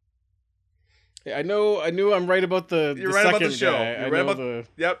 Yeah, I knew I'm right about the You're the right about second the show. guy. You're I right know about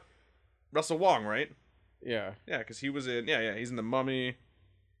Yep. Russell Wong, right? yeah. Yeah, because he was in... Yeah, he's in The Mummy.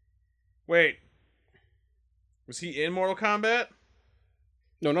 Wait. Was he in Mortal Kombat?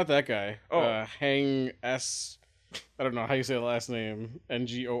 No, not that guy. Oh. Hang S. I don't know how you say the last name.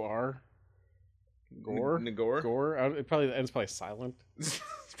 Ngor. Gore. Nagor? Gore. It probably ends probably silent. It's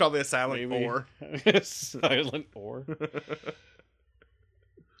probably a silent Maybe. or. Silent or.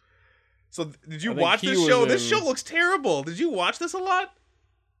 So, did you I think watch he this was show? This in- show looks terrible. Did you watch this a lot?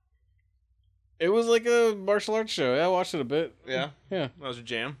 It was like a martial arts show. Yeah, I watched it a bit. Yeah. Yeah. That was your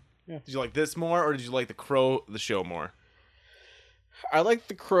jam? Yeah. Did you like this more, or did you like The Crow, the show, more? I like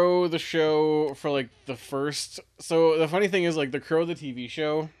The Crow, the show, for like the first. So the funny thing is, like The Crow, the TV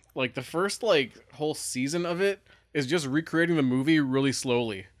show, like the first like whole season of it is just recreating the movie really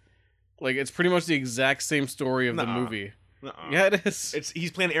slowly. Like it's pretty much the exact same story of the Nuh-uh. movie. Uh-uh. Yeah, it is.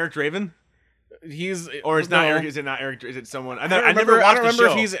 He's playing Eric Draven? He's Or it's not no. Eric, is it not Eric, is it someone? I I don't never remember, watched I don't remember the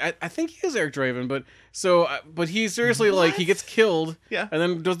show. if he's. I think he is Eric Draven, but so, but he seriously like he gets killed, Yeah. and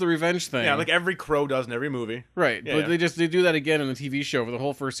then does the revenge thing. Yeah, like every Crow does in every movie. right. Yeah, But yeah. they do that again in the TV show for the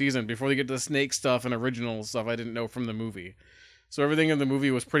whole first season before they get to the snake stuff and original stuff I didn't know from the movie. So everything in the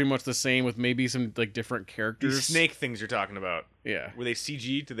movie was pretty much the same with maybe some like different characters. These snake things you're talking about. Yeah, Were they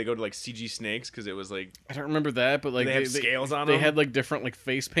CG? Did they go to like CG snakes? Because it was like, I don't remember that, but like they have scales on they them? had like different like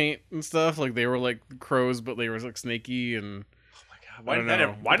face paint and stuff. Like they were like crows, but they were like snaky and. why I did don't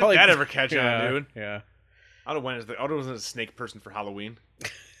know. why did Probably- that ever catch yeah, on, dude? Yeah. I don't was a snake person for Halloween.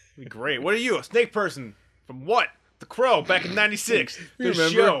 It'd be great. What are you? A snake person from what? The Crow back in '96. This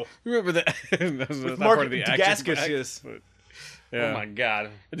show. Remember that? That's With not Mark part of the action Dacascos, pack, yes. but- yeah. Oh my god.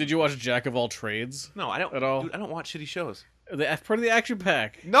 Did you watch Jack of All Trades? No, I don't. At all? Dude, I don't watch shitty shows. Part of the action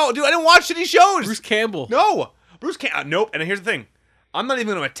pack. No, dude, I didn't watch shitty shows. Bruce Campbell. No, Bruce can't. Nope. And here's the thing. I'm not even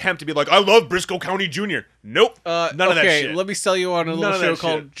going to attempt to be like, I love Briscoe County Jr. Nope. None of that shit. Let me sell you on a None little of show that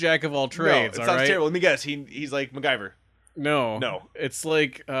called shit. Jack of All No, Trades. it all sounds right? terrible. Let me guess. He's like MacGyver. No. No. It's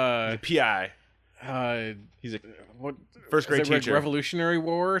like PI. He's a what first grade is it, like, teacher. Revolutionary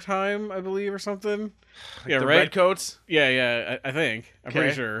War time, I believe, or something. Yeah, the right. Redcoats. Yeah, I think. I'm pretty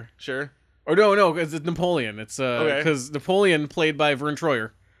Okay. sure. Sure. Or no, it's Napoleon. It's Okay. because Napoleon played by Vern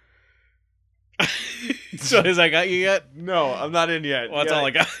Troyer. So has I got you yet? No, I'm not in yet. Well, that's all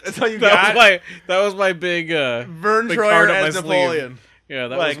I got. That's all you that got. that was my big Vern big Troyer card up my as sleeve. Napoleon. Yeah,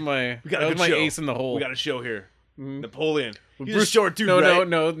 that Like, was my we got a that was good my show. ace in the hole. We got a show here. Mhm. Napoleon. He's Bruce- a short dude, no, right?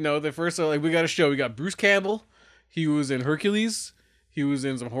 no. The first like we got a show. We got Bruce Campbell. He was in Hercules. He was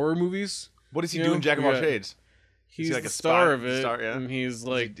in some horror movies. What does he You do know, in Jack of we all got- Trades? He's like the a star spy- of it, star, yeah? and he's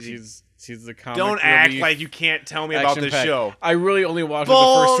like Is he- he's the comic Don't act relief like you can't tell me about action this pack. show. I really only watched the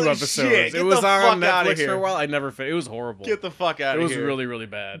first two Bullshit. episodes. Get It was the on fuck outta Netflix for here. a while. I never. It was horrible. Get the fuck out It of was here. really really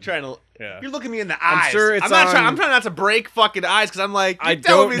bad. I'm trying to. Yeah. You're looking me in the I'm eyes. sure it's not on- trying. I'm trying not to break fucking eyes because I'm like. I You're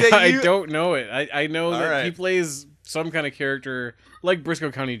telling don't. me that I you. don't know it. I know that Alright. he plays some kind of character like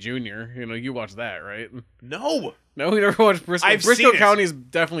Briscoe County Jr. You know, you watch that, right? No. No, we never watched Briscoe. I've Briscoe seen it. County is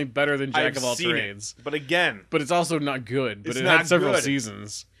definitely better than Jack I've of All seen Trades, it. But again, but it's also not good. But It's it not had several good.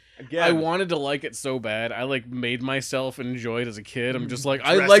 seasons. again. I wanted to like it so bad. I like made myself enjoy it as a kid. I'm just like,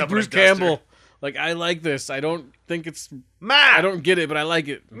 I Dressed like up in a Bruce duster. Campbell. Like I like this. I don't think it's. Ma. I don't get it, but I like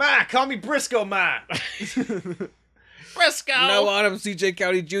it. Ma, call me Briscoe, Ma. Briscoe. No, I'm CJ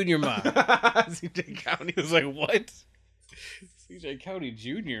County Jr. Ma. CJ County. It was like what? CJ County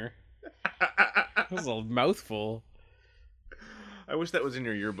Jr. That was a mouthful. I wish that was in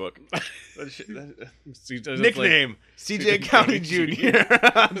your yearbook. CJ, it's like- Nickname: CJ County Jr.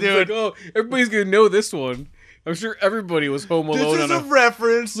 it's Dude, like, oh, everybody's gonna know this one. I'm sure everybody was Home Alone this is on a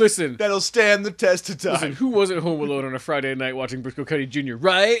reference Listen, that'll stand the test of time. listen. Who wasn't Home Alone on a Friday night watching Briscoe County Jr.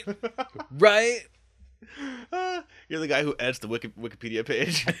 Right? Right? You're the guy who edits the Wikipedia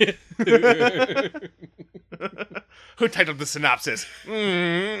page. Who titled the synopsis?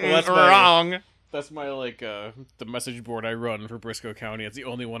 that's my- wrong. That's my like the message board I run for Briscoe County. It's the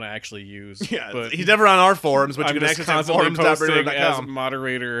only one I actually use. Yeah, but he's never on our forums, but I'm you can just access at constantly posting as forums.brittle.com.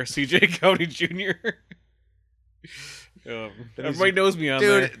 moderator CJ County Jr. Everybody knows me on Dude,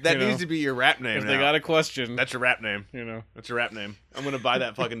 there. that you know. needs to be your rap name If now. they got a question, That's your rap name. you know, That's your rap name. I'm gonna buy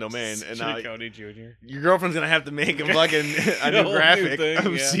that fucking domain, and CJ County Jr. your girlfring's gonna have to make a fucking a A new whole graphic new thing,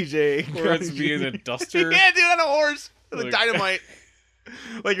 of yeah. CJ. Or it's County being a Jr. duster. Yeah, dude, on a horse with a Like- dynamite.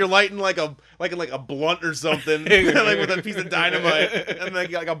 Like you're lighting like a blunt or something, like with a piece of dynamite, and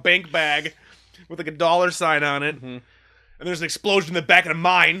like a bank bag with like a dollar sign on it. Mm-hmm. And there's an explosion in the back of a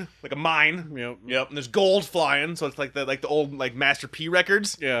mine, like a mine. Yep. Yep. And there's gold flying, so it's like the old like Master P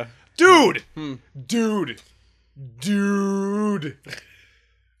records. Yeah. Dude. Dude.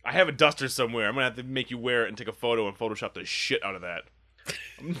 I have a duster somewhere. I'm gonna have to make you wear it and take a photo and Photoshop the shit out of that.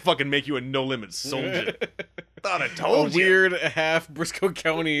 I'm gonna fucking make you a No Limit soldier. Thought I A told you. weird half Briscoe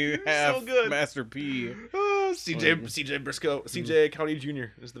County, half so good. Master P. CJ Briscoe, CJ County Jr.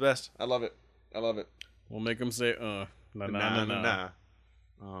 is the best. I love it. We'll make him say, nah.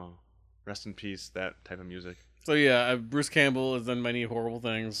 Oh, rest in peace. That type of music. So yeah, Bruce Campbell has done many horrible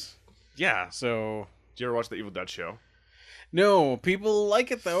things. Yeah. So Did you ever watch the Evil Dead show? no, people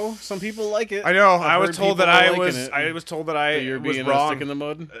like it though. Some people like it. I know. I've I was heard told people that I liking was. it. I was told that I That you're was being wrong. a stick in the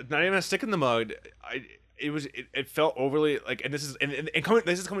mud. Not even a stick in the mud. It felt overly like, and this is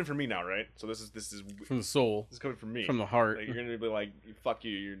this is coming from me now, right? So this is From the soul, coming from me, from the heart. Like, you're gonna be like, fuck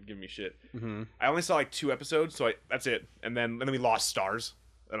you, you're giving me shit. Mhm. I only saw like 2 episodes, so that's it. And then we lost stars,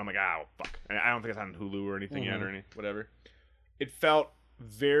 and I'm like, oh fuck. And I don't think it's on Hulu or anything yet or any whatever. It felt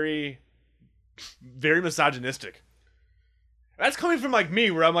very, very misogynistic. That's coming from like me,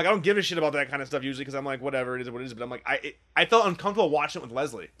 where I'm like, I don't give a shit about that kind of stuff usually, because I'm like, whatever, it is what it is. But I'm like, I felt uncomfortable watching it with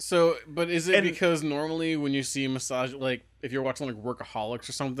Leslie. So, but is it And- because normally when you see massage, like if you're watching like Workaholics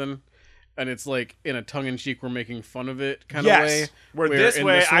or something, and it's like in a tongue-in-cheek, we're making fun of it kind of way. Where this in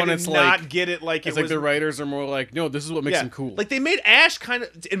way, this I one, did it's not like, get it like it's it like was. the writers are more like, no, this is what makes him cool. Like they made Ash kind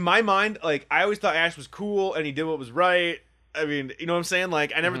of, in my mind, like I always thought Ash was cool and he did what was right. I mean, you know what I'm saying?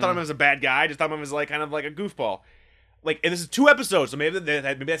 Like I never thought of him as a bad guy. I just thought of him as like kind of like a goofball. Like, and this is 2 episodes, so maybe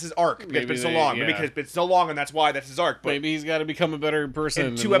that's his arc. Because it's been so long. Maybe because it's been so long, and that's why that's his arc. But maybe he's got to become a better person in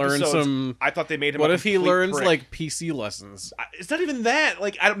and 2 learn episodes, some. I thought they made him. What a if he complete learns prick. like PC lessons? It's not even that.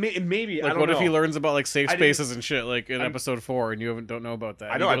 Like I don't. Maybe I Like don't what know. if he learns about like safe I didn't- spaces and shit like in episode 4 and you don't know about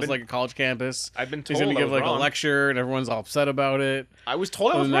that? I know, He I've goes been- like a college campus. I've been He's told gonna I give was like wrong. a lecture and everyone's all upset about it. I was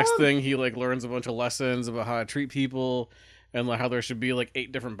told I was And the next wrong. thing he like learns a bunch of lessons about how to treat people and like how there should be like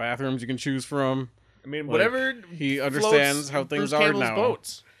 8 different bathrooms you can choose from. I mean, Like, whatever. he floats understands how things Bruce are Campbell's now.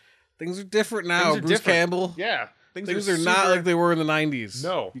 Boats. Things are different now, Things are Bruce different. Campbell. Yeah, Things are not super- like they were in the 90s.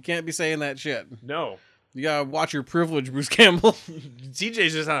 No. You can't be saying that shit. No. You gotta watch your privilege, Bruce Campbell.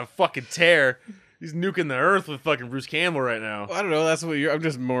 TJ's just on a fucking tear. He's nuking the earth with fucking Bruce Campbell right now. I don't know. That's what you're. I'm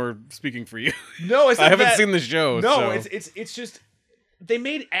just more speaking for you. No, it's not I haven't that. seen the show. No, so. it's just they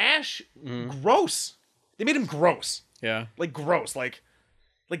made Ash gross. They made him gross, Yeah. like gross, like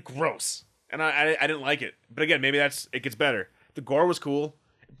gross. And I didn't like it. But again, maybe it gets better. The gore was cool,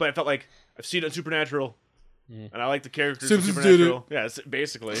 but I felt like I've seen it on Supernatural, and I like the characters in Simpsons Supernatural. Yeah,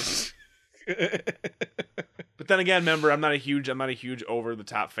 basically. But then again, remember, I'm not a huge over the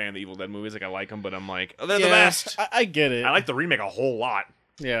top fan of the Evil Dead movies. Like I like them, but I'm like, oh, they're the best. I get it. I like the remake a whole lot.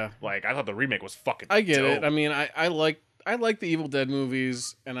 Yeah. Like I thought the remake was fucking. I get dope. it. I mean, I like the Evil Dead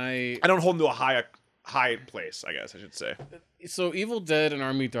movies, and I don't hold them to a high place, I guess I should say. so Evil Dead and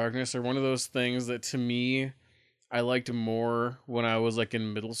Army of Darkness are one of those things that to me I liked more when I was like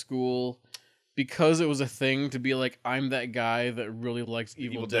in middle school because it was a thing to be like I'm that guy that really likes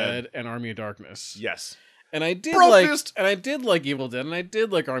Evil Dead and Army of Darkness. Yes. And I did Brofist! like Evil Dead and I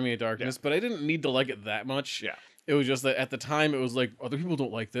did like Army of Darkness, but I didn't need to like it that much. Yeah. It was just that at the time it was like other people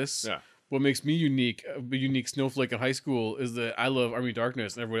don't like this. Yeah. What makes me unique, a unique snowflake in high school, is that I love Army of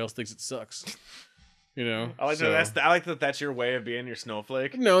Darkness and everybody else thinks it sucks. You know, I like So- that. I like that. That's your way of being your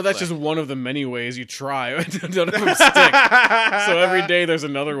snowflake. No, that's just one of the many ways you try. None of them stick. So every day there's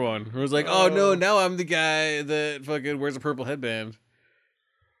another one. Where it's like, oh no, now I'm the guy that fucking wears a purple headband.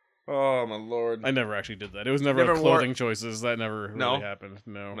 Oh my lord. I never actually did that. It was never, Never wore- clothing choices. That never No? really happened.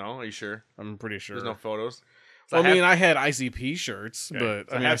 No, No, are you sure? I'm pretty sure. There's no photos. I mean, I had ICP shirts,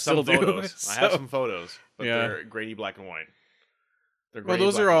 but I mean, I have still some do. photos. I have So- some photos, but Yeah. they're grainy black and white. They're Well, grainy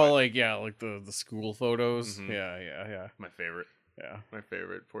those black are and all white. like the school photos. Mhm. Yeah. My favorite. My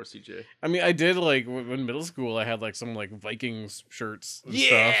favorite. Poor CJ. I mean, I did like in middle school. I had like some like Vikings shirts and stuff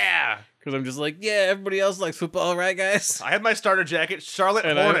Yeah. because I'm just like, yeah, everybody else likes football, right, guys? I had my starter jacket. Charlotte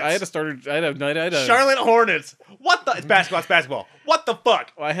And Hornets. I had a starter. I had a Charlotte Hornets. What the? It's basketball. It's basketball. What the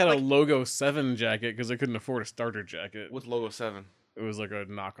fuck? Well, I had a Logo 7 jacket because I couldn't afford a starter jacket. With logo 7. It was like a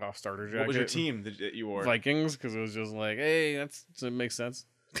knockoff starter jacket. What was your team that you wore? Vikings, because it was just like, hey, it makes sense.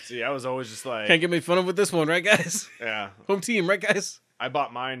 See, I was always just like, Can't get me fun with this one, right, guys? yeah. Home team, right, guys? I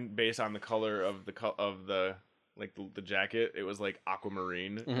bought mine based on the color of the like the jacket. It was like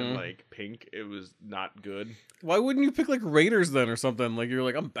aquamarine Mm-hmm. and like pink. It was not good. Why wouldn't you pick like Raiders then or something? Like you're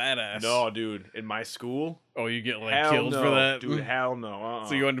like, I'm badass. No, dude. In my school, Oh, you get like hell killed no, for that, dude. Hell no.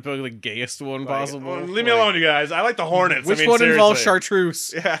 So you wanted to pick like the gayest one possible. Leave me alone, you guys. I like the Hornets. Which I mean, one involves seriously.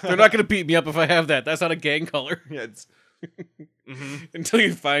 chartreuse? Yeah. They're not gonna beat me up if I have that. That's not a gang color. Yeah, it's Until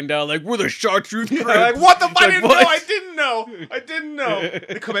you find out, like, we're the Chartreuse Crips. Like, what the fuck? I didn't what? know. I didn't know. I didn't know.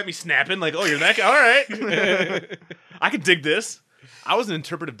 They come at me snapping like, oh, you're that guy? All right. I could dig this. I was an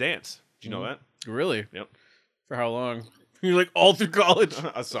interpretive dance. Do you know that? Really? Yep. For how long? You're like all through college.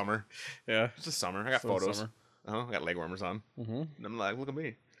 A summer. Yeah. Just a summer. I got So photos. summer. I got leg warmers on. And I'm like, look at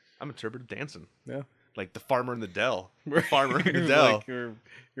me. I'm interpretive dancing. Yeah. Like the farmer in the Dell. The farmer in the Dell. Like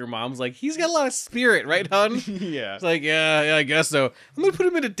your mom's like, he's got a lot of spirit, right, hun? Yeah. It's like, yeah, I guess so. I'm gonna put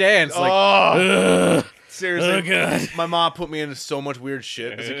him in a dance. Like, Oh, ugh. seriously. Oh, God. My mom put me into so much weird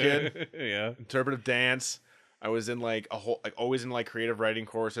shit as a kid. Yeah. Interpretive dance. I was in like always in like creative writing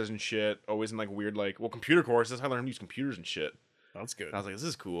courses and shit. Always in like weird computer courses. I learned to use computers and shit. That's good. And I was like, this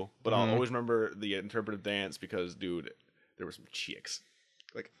is cool. But I'll always remember the interpretive dance because, dude, there were some chicks.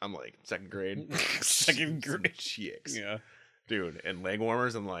 Like, I'm like second grade. Second Some grade. chicks. Yeah. Dude, and leg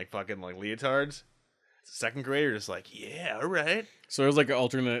warmers and like fucking like leotards. Second grader just like, yeah, all right. So there's like an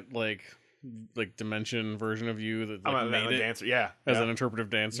alternate like dimension version of you that like, I'm made a it dancer. Yeah. as yeah. an interpretive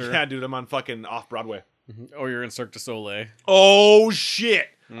dancer. Yeah, dude, I'm on fucking off Broadway. Or you're in Cirque du Soleil. Oh shit!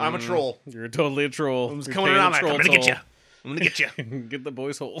 I'm a troll. You're totally a troll. I'm just You're coming paying around the like, I'm troll gonna get you. toll. I'm gonna get you. Get the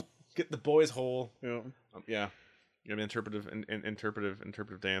boys hole. Get the boys hole. Yeah. Yeah. You have an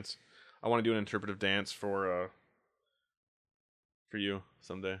interpretive dance. I want to do an interpretive dance for you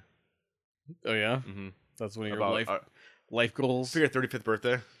someday. Oh yeah. Mm-hmm. That's one of your About life goals. for your 35th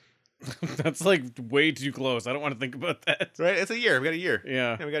birthday. That's like way too close. I don't want to think about that. Right? It's a year. We got a year.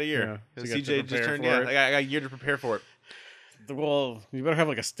 Yeah. Yeah, we got a year. Yeah. So you got to CJ just prepare turned. for Yeah, it. I got a year to prepare for it. Well, you better have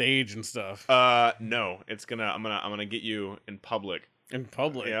like a stage and stuff No, it's gonna. I'm gonna get you in public. in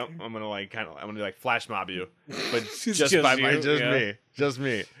public. Yep. I'm gonna like flash mob you, but It's just by you, yeah. just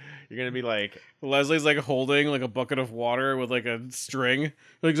me. You're gonna be like, Leslie's like holding like a bucket of water with like a string.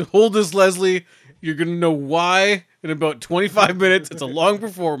 Like, hold this, Leslie. You're gonna know why in about 25 minutes. It's a long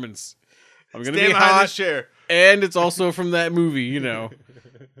performance. I'm gonna stand be behind hot, this chair. and it's also from that movie. You know.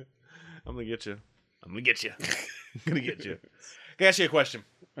 I'm gonna get you. I'm gonna get you. I'm gonna get you. Can I ask you a question?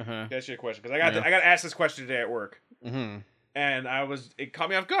 Uh-huh. Can I ask you a question? Because I got Yeah. I got asked this question today at work, Mm-hmm. and it caught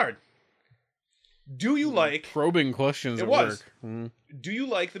me off guard. Do you like? Probing questions It at was. work. Mm-hmm. Do you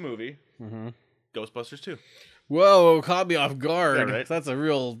like the movie Mm-hmm. Ghostbusters 2? Whoa, caught me off guard. Yeah, right? That's a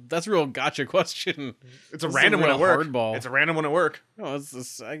real gotcha question. It's a This is random a one real at work. hardball. It's a random one at work, Oh,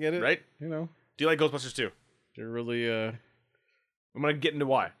 it's I get it. right? You know, Do you like Ghostbusters 2? you're really I'm gonna get into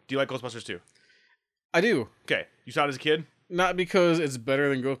why. Do you like Ghostbusters 2? I do. Okay, you saw it as a kid. Not because it's better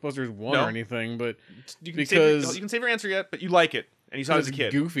than Ghostbusters 1 No. or anything, but You can Because- you can save your answer yet, but you like it, and you saw it as a it's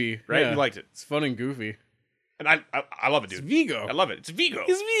kid, goofy. right? Yeah. You liked it, It's fun and goofy. and I love it, It's dude. Vigo. I love it. It's Vigo.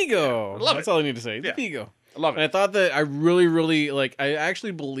 It's Vigo. I love That's it. all I need to say. It's Yeah. Vigo. I love And I it. thought that I really, really like. I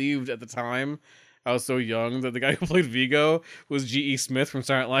actually believed at the time, I was so young, that the guy who played Vigo was G.E. Smith from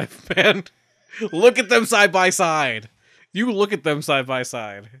Silent Life Band. Look at them side by side. You look at them side by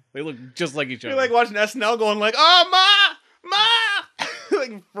side. They look just like each You're other. like watching SNL, going like, "Oh, ma,"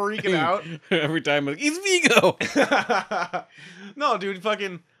 like freaking out. Every time, like, it's Vigo. No, dude,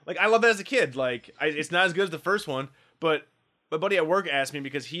 fucking like I love that as a kid. Like it's not as good as the first one, but my buddy at work asked me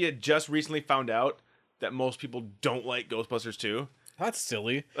because he had just recently found out that most people don't like Ghostbusters 2. That's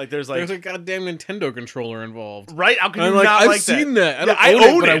silly. Like there's like There's a goddamn Nintendo controller involved. right? How can And you I'm like, not I've like seen that. I Yeah, don't I own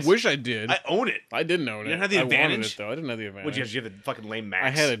own it, but it. I wish I did. I own it. I didn't own it. didn't have the I wanted advantage? it, though. I didn't have the advantage. Would you have the fucking lame Max? I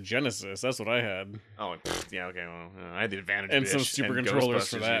had a Genesis. That's what I had. Oh, yeah, okay. Well, I had the advantage. And some bitch, super and controllers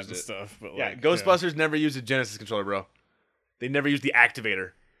for Ghostbusters that used and it. stuff. But Yeah, like, Ghostbusters never used a Genesis controller, bro. They never used the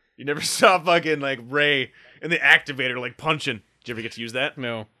activator. You never saw fucking like Ray in the activator like punching. Did you ever get to use that?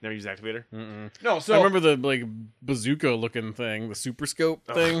 No. Never use activator. Mm-mm. No, so I remember the like bazooka looking thing, the super scope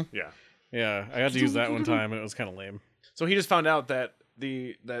Oh, thing. Yeah. Yeah, I had to use that one time, and it was kind of lame. So he just found out that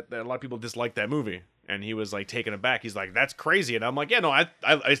that a lot of people disliked that movie, and he was like taken aback. He's like, "That's crazy," and I'm like, "Yeah, no, I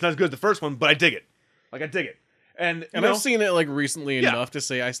it's not as good as the first one, but I dig it. Like I dig it." And And you know, I've seen it like recently Yeah. enough to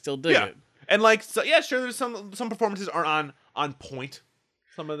say I still dig yeah, it. and like so, yeah, sure. There's some performances aren't on point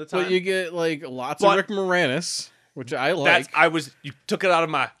some of the time. But you get like lots But- of Rick Moranis, which I like. You took it out of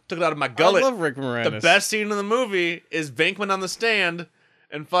my I gullet. love Rick Moranis. The best scene in the movie is Venkman on the stand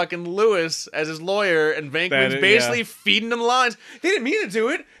and fucking Lewis as his lawyer, and Venkman's That- basically yeah. feeding him lines. They didn't mean to do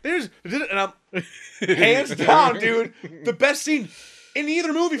it. They just did it, and I'm hands down, dude. The best scene in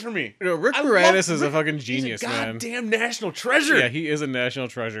either movie for me. You know, Rick I Moranis love is a Rick- fucking He's genius, a man. goddamn national treasure. Yeah, he is a national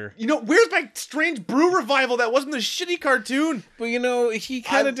treasure. You know, where's my Strange Brew revival that wasn't the shitty cartoon? But you know, he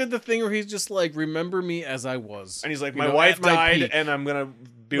kind I- of did the thing where he's just like, remember me as I was. And he's like, You my know, wife at my died, peak. and I'm gonna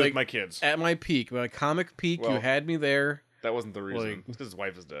be with Like, my kids. At my peak, my comic peak, you Well- had me there. That wasn't the reason. Like- It's because his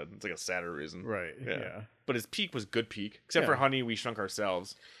wife is dead. It's like a sadder reason. Right. Yeah. But his peak was good peak. Except Yeah. for Honey, We Shrunk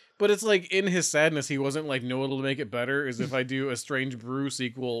Ourselves. But it's like in his sadness, he wasn't like, no, it'll make it better. Is if I do a Strange Brew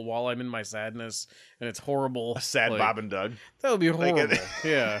sequel while I'm in my sadness and it's horrible. A sad like, Bob and Doug. That would be Like, horrible.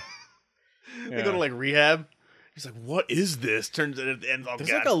 Yeah. They go to like rehab. He's like, what is this? Turns out at the end, oh There's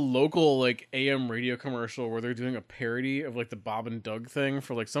God. like a local like AM radio commercial where they're doing a parody of like the Bob and Doug thing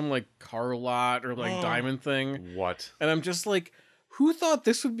for like some like car lot or like diamond thing. What? And I'm just like, who thought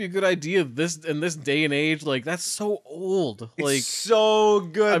this would be a good idea this in this day and age? Like that's so old. Like It's so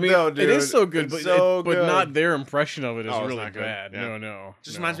good I mean, though, dude. it is so good, It's but so but good. not their impression of it is Oh, it's really not good. bad. Yeah. No.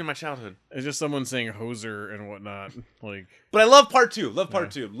 Just no. reminds me of my childhood. It's just someone saying hoser and whatnot. Like But I love part two.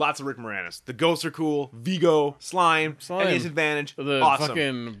 Lots of Rick Moranis. The ghosts are cool. Vigo, Slime, any disadvantage. the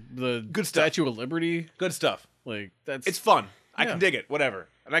Awesome. the Good stuff. Statue of Liberty. Good stuff. Like that's It's fun. I Yeah. can dig it. Whatever.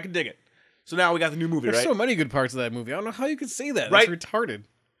 And I can dig it. So now we got the new movie, There's right? so many good parts of that movie. I don't know how you could say that. Right. That's retarded.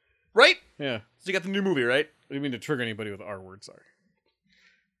 Right? Yeah. So you got the new movie, right? I didn't mean to trigger anybody with the R word. Sorry.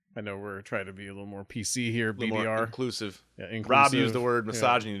 I know we're trying to be a little more PC here. A little more BDR. inclusive. Yeah, inclusive. Rob used the word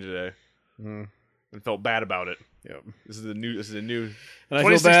misogyny today Mhm. and felt bad about it. Yep. This is a new. And I feel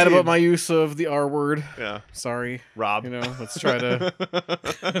bad 2016. about my use of the R word. Yeah. Sorry. Rob. You know, let's try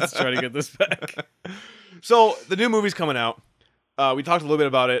to get this back. So the new movie's coming out. We talked a little bit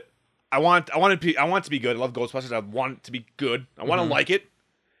about it. I want it to be good. I love Ghostbusters. I want it to be good. I want to like it.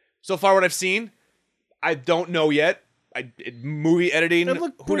 So far, what I've seen, I don't know yet. Movie editing, It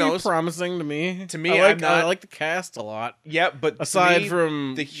looked who pretty knows? promising to me. To me, I I'm not- like the cast a lot. Yeah, but to Aside me,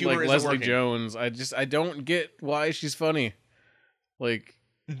 from the humor like isn't Leslie working. Jones, I don't get why she's funny. Like,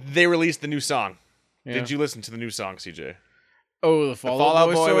 they released the new song. yeah. Did you listen to the new song, CJ? Oh, the Fall Fall Out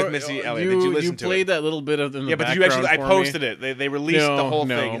Out Boy, Boy with song? Missy Elliott. Did you listen to played it? that little bit of in the Yeah, but did you actually? I background for me. posted it. They released the whole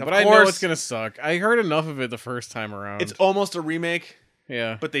thing. Of But I know course, it's gonna suck. I heard enough of it the first time around. It's almost a remake,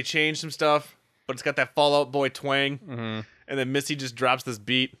 yeah, but they changed some stuff. But it's got that Fall Out Boy twang. Mm-hmm. And then Missy just drops this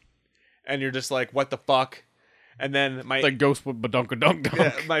beat, and you're just like, "What the fuck?" And then my like Ghost Badunk Dunk Dunk.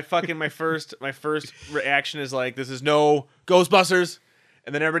 yeah, my first reaction is like, "This is no Ghostbusters,"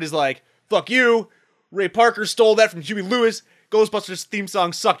 and then everybody's like, "Fuck you!" Ray Parker stole that from Huey Lewis. Ghostbusters theme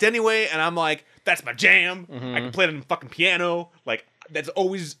song sucked anyway, and I'm like, "That's my jam. I can play it on fucking piano." Like that's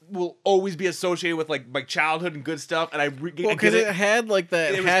will always be associated with like my childhood and good stuff. And I Well, get because it. it had like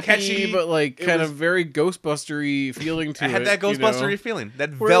that It was happy, catchy. but like It kind was- of very Ghostbustery feeling to I it. had that you Ghostbustery know? feeling, that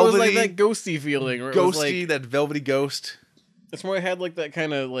Where it was velvety, like that ghosty feeling. Where it was ghosty, like, that velvety ghost. it's more I had like that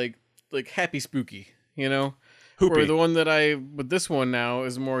kind of like happy spooky, you know. Hoopy. Where the one that with this one now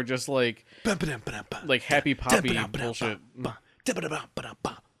is more just like happy poppy bullshit.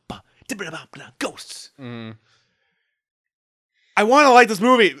 Ghosts. Mm-hmm. I want to like this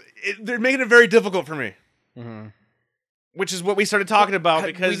movie. They're making it very difficult for me. Mm-hmm. Which is what we started talking about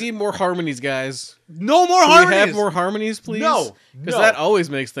because we need more harmonies, guys. no more Can harmonies. we have more harmonies, please? No, because no. that always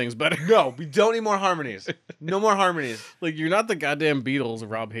makes things better. No, we don't need more harmonies. No more harmonies. Like you're not the goddamn Beatles.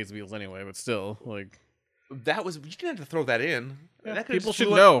 Rob hates Beatles anyway, but still, like That was you didn't have to throw that in. That could've people just should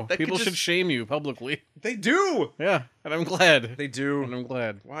flew know. up- that could People just- should shame you publicly. They do. Yeah, and I'm glad. They do. And I'm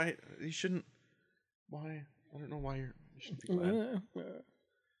glad. Why you shouldn't? Why I don't know why you shouldn't be glad.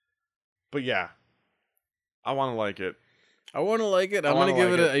 But yeah, I want to like it. I want to like it. I I'm gonna wanna give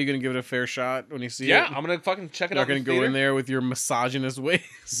like it. it. Are you gonna give it a fair shot when you see Yeah, it? I'm gonna fucking check it You're out. not gonna go in there with your misogynist ways.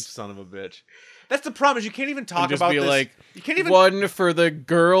 Son of a bitch. That's the problem. Is you can't even talk And just about be this. like, you can't even. one for the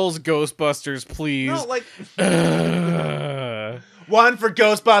girls Ghostbusters, please. No, like Ugh. one for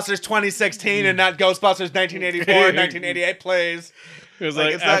Ghostbusters 2016 and not Ghostbusters 1984 and 1988 plays. It was Like,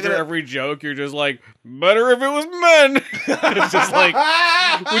 like it's not after gonna- every joke, you're just like, better if it was men. It's just like,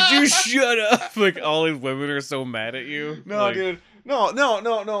 would you shut up? Like all these women are so mad at you. No, Like, dude. No.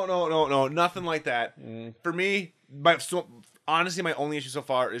 Nothing like that. For me, honestly, my only issue so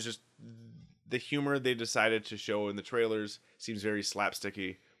far is just the humor they decided to show in the trailers seems very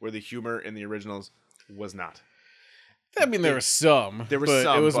slapsticky, where the humor in the originals was not. I mean, there was some. There was but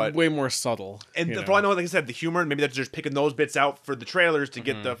some, it was but- way more subtle. And you for know? all I know, like I said, the humor, maybe that's just picking those bits out for the trailers to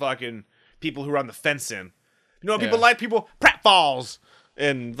get the fucking people who are on the fence in. You know what people Yeah. like? People pratfalls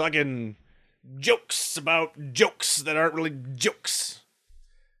and fucking jokes about jokes that aren't really jokes.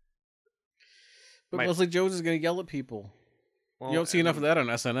 But my- Leslie Jones is gonna yell at people. Well, You don't see enough of that on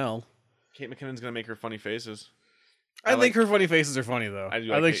SNL. Kate McKinnon's gonna make her funny faces. I like- think her funny faces are funny though. I I, do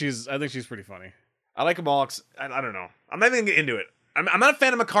like think it. I think she's pretty funny. I like them all. I don't know. I'm not even gonna get into it. I'm not a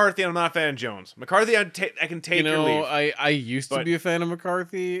fan of McCarthy. And I'm not a fan of Jones. McCarthy, I can take You know, or leave. I used to But- be a fan of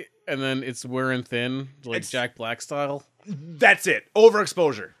McCarthy, and then it's wearing thin, like It's- Jack Black style. That's it.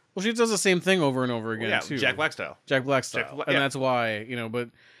 Overexposure. Well, she does the same thing over and over again Yeah, too. Jack Black style. Jack Black style, and yeah. that's why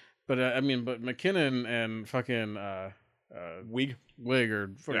But I mean, but McKinnon and fucking Wig. Wig are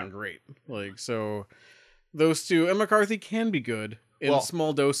fucking Yeah. great. Like, so those two, and McCarthy can be good in Well-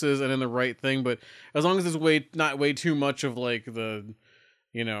 small doses and in the right thing, but as long as there's not way too much of like the,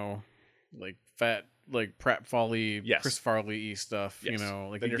 like fat, like Pratt Foley, Yes. Chris Farley stuff. Yes.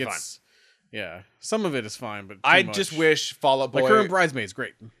 Like Then it you're gets. Yeah, some of it is fine, but too I much. just wish Fall Out Boy. like her in Bridesmaids,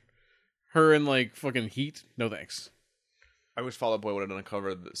 great. Her in like fucking Heat, no thanks. I wish Fall Out Boy would have done a cover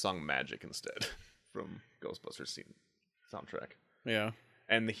of the song Magic instead from Ghostbusters soundtrack. Yeah,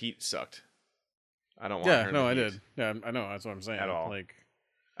 And the Heat sucked. I don't want yeah, her in no, the I Heat. did. Yeah, I know. That's what I'm saying. At all. Like,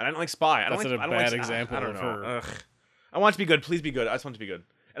 And I don't like Spy. I don't That's like, a I don't bad like, example I don't of know. her. Ugh. I want it to be good. Please be good. I just want it to be good.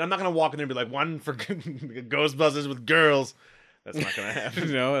 And I'm not gonna walk in there and be like, one for Ghostbusters with girls. That's not gonna happen.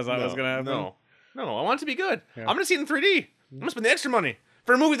 is that what's gonna happen? No, I want it to be good. Yeah. I'm gonna see it in 3D. I'm gonna spend the extra money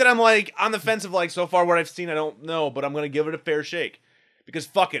for a movie that I'm like on the fence of. Like, so far what I've seen, I don't know, but I'm gonna give it a fair shake because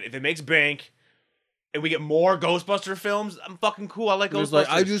fuck it, if it makes bank and we get more Ghostbuster films, I'm fucking cool. I like It's Ghostbusters. like,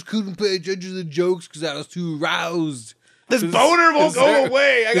 I just couldn't pay attention to the jokes because I was too aroused. this boner won't go they're-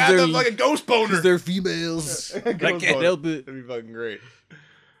 away. I got they're- the fucking ghost boner. Because they're females. I can't help it. That'd be fucking great.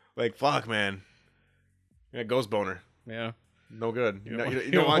 Like, fuck, man. Yeah, ghost boner. Yeah, No good. You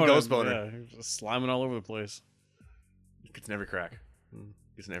don't want ghost boner. Yeah, you're just sliming all over the place. Gets in every crack.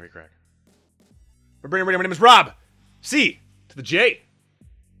 Gets in every crack. My name is Rob. C to the J.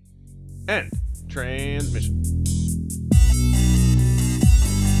 End. Transmission.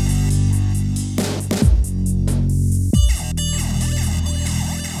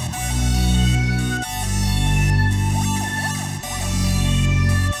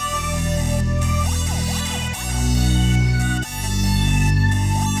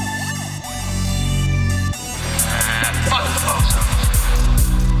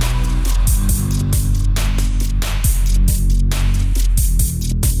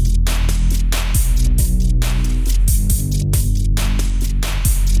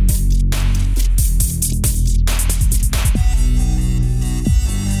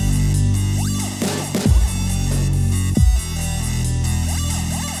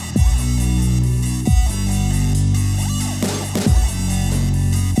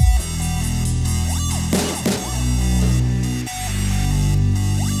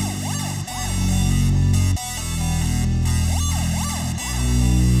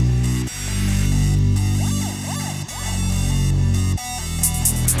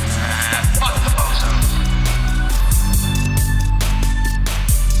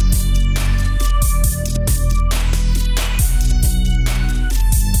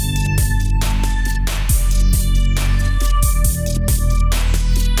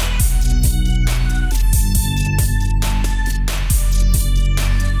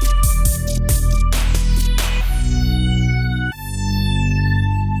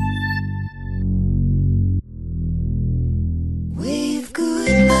 Wave goodbye.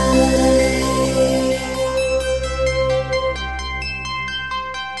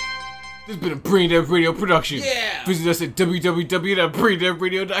 This has been a Brain Dead Radio production. Yeah! Visit us at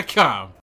www.braindeadradio.com.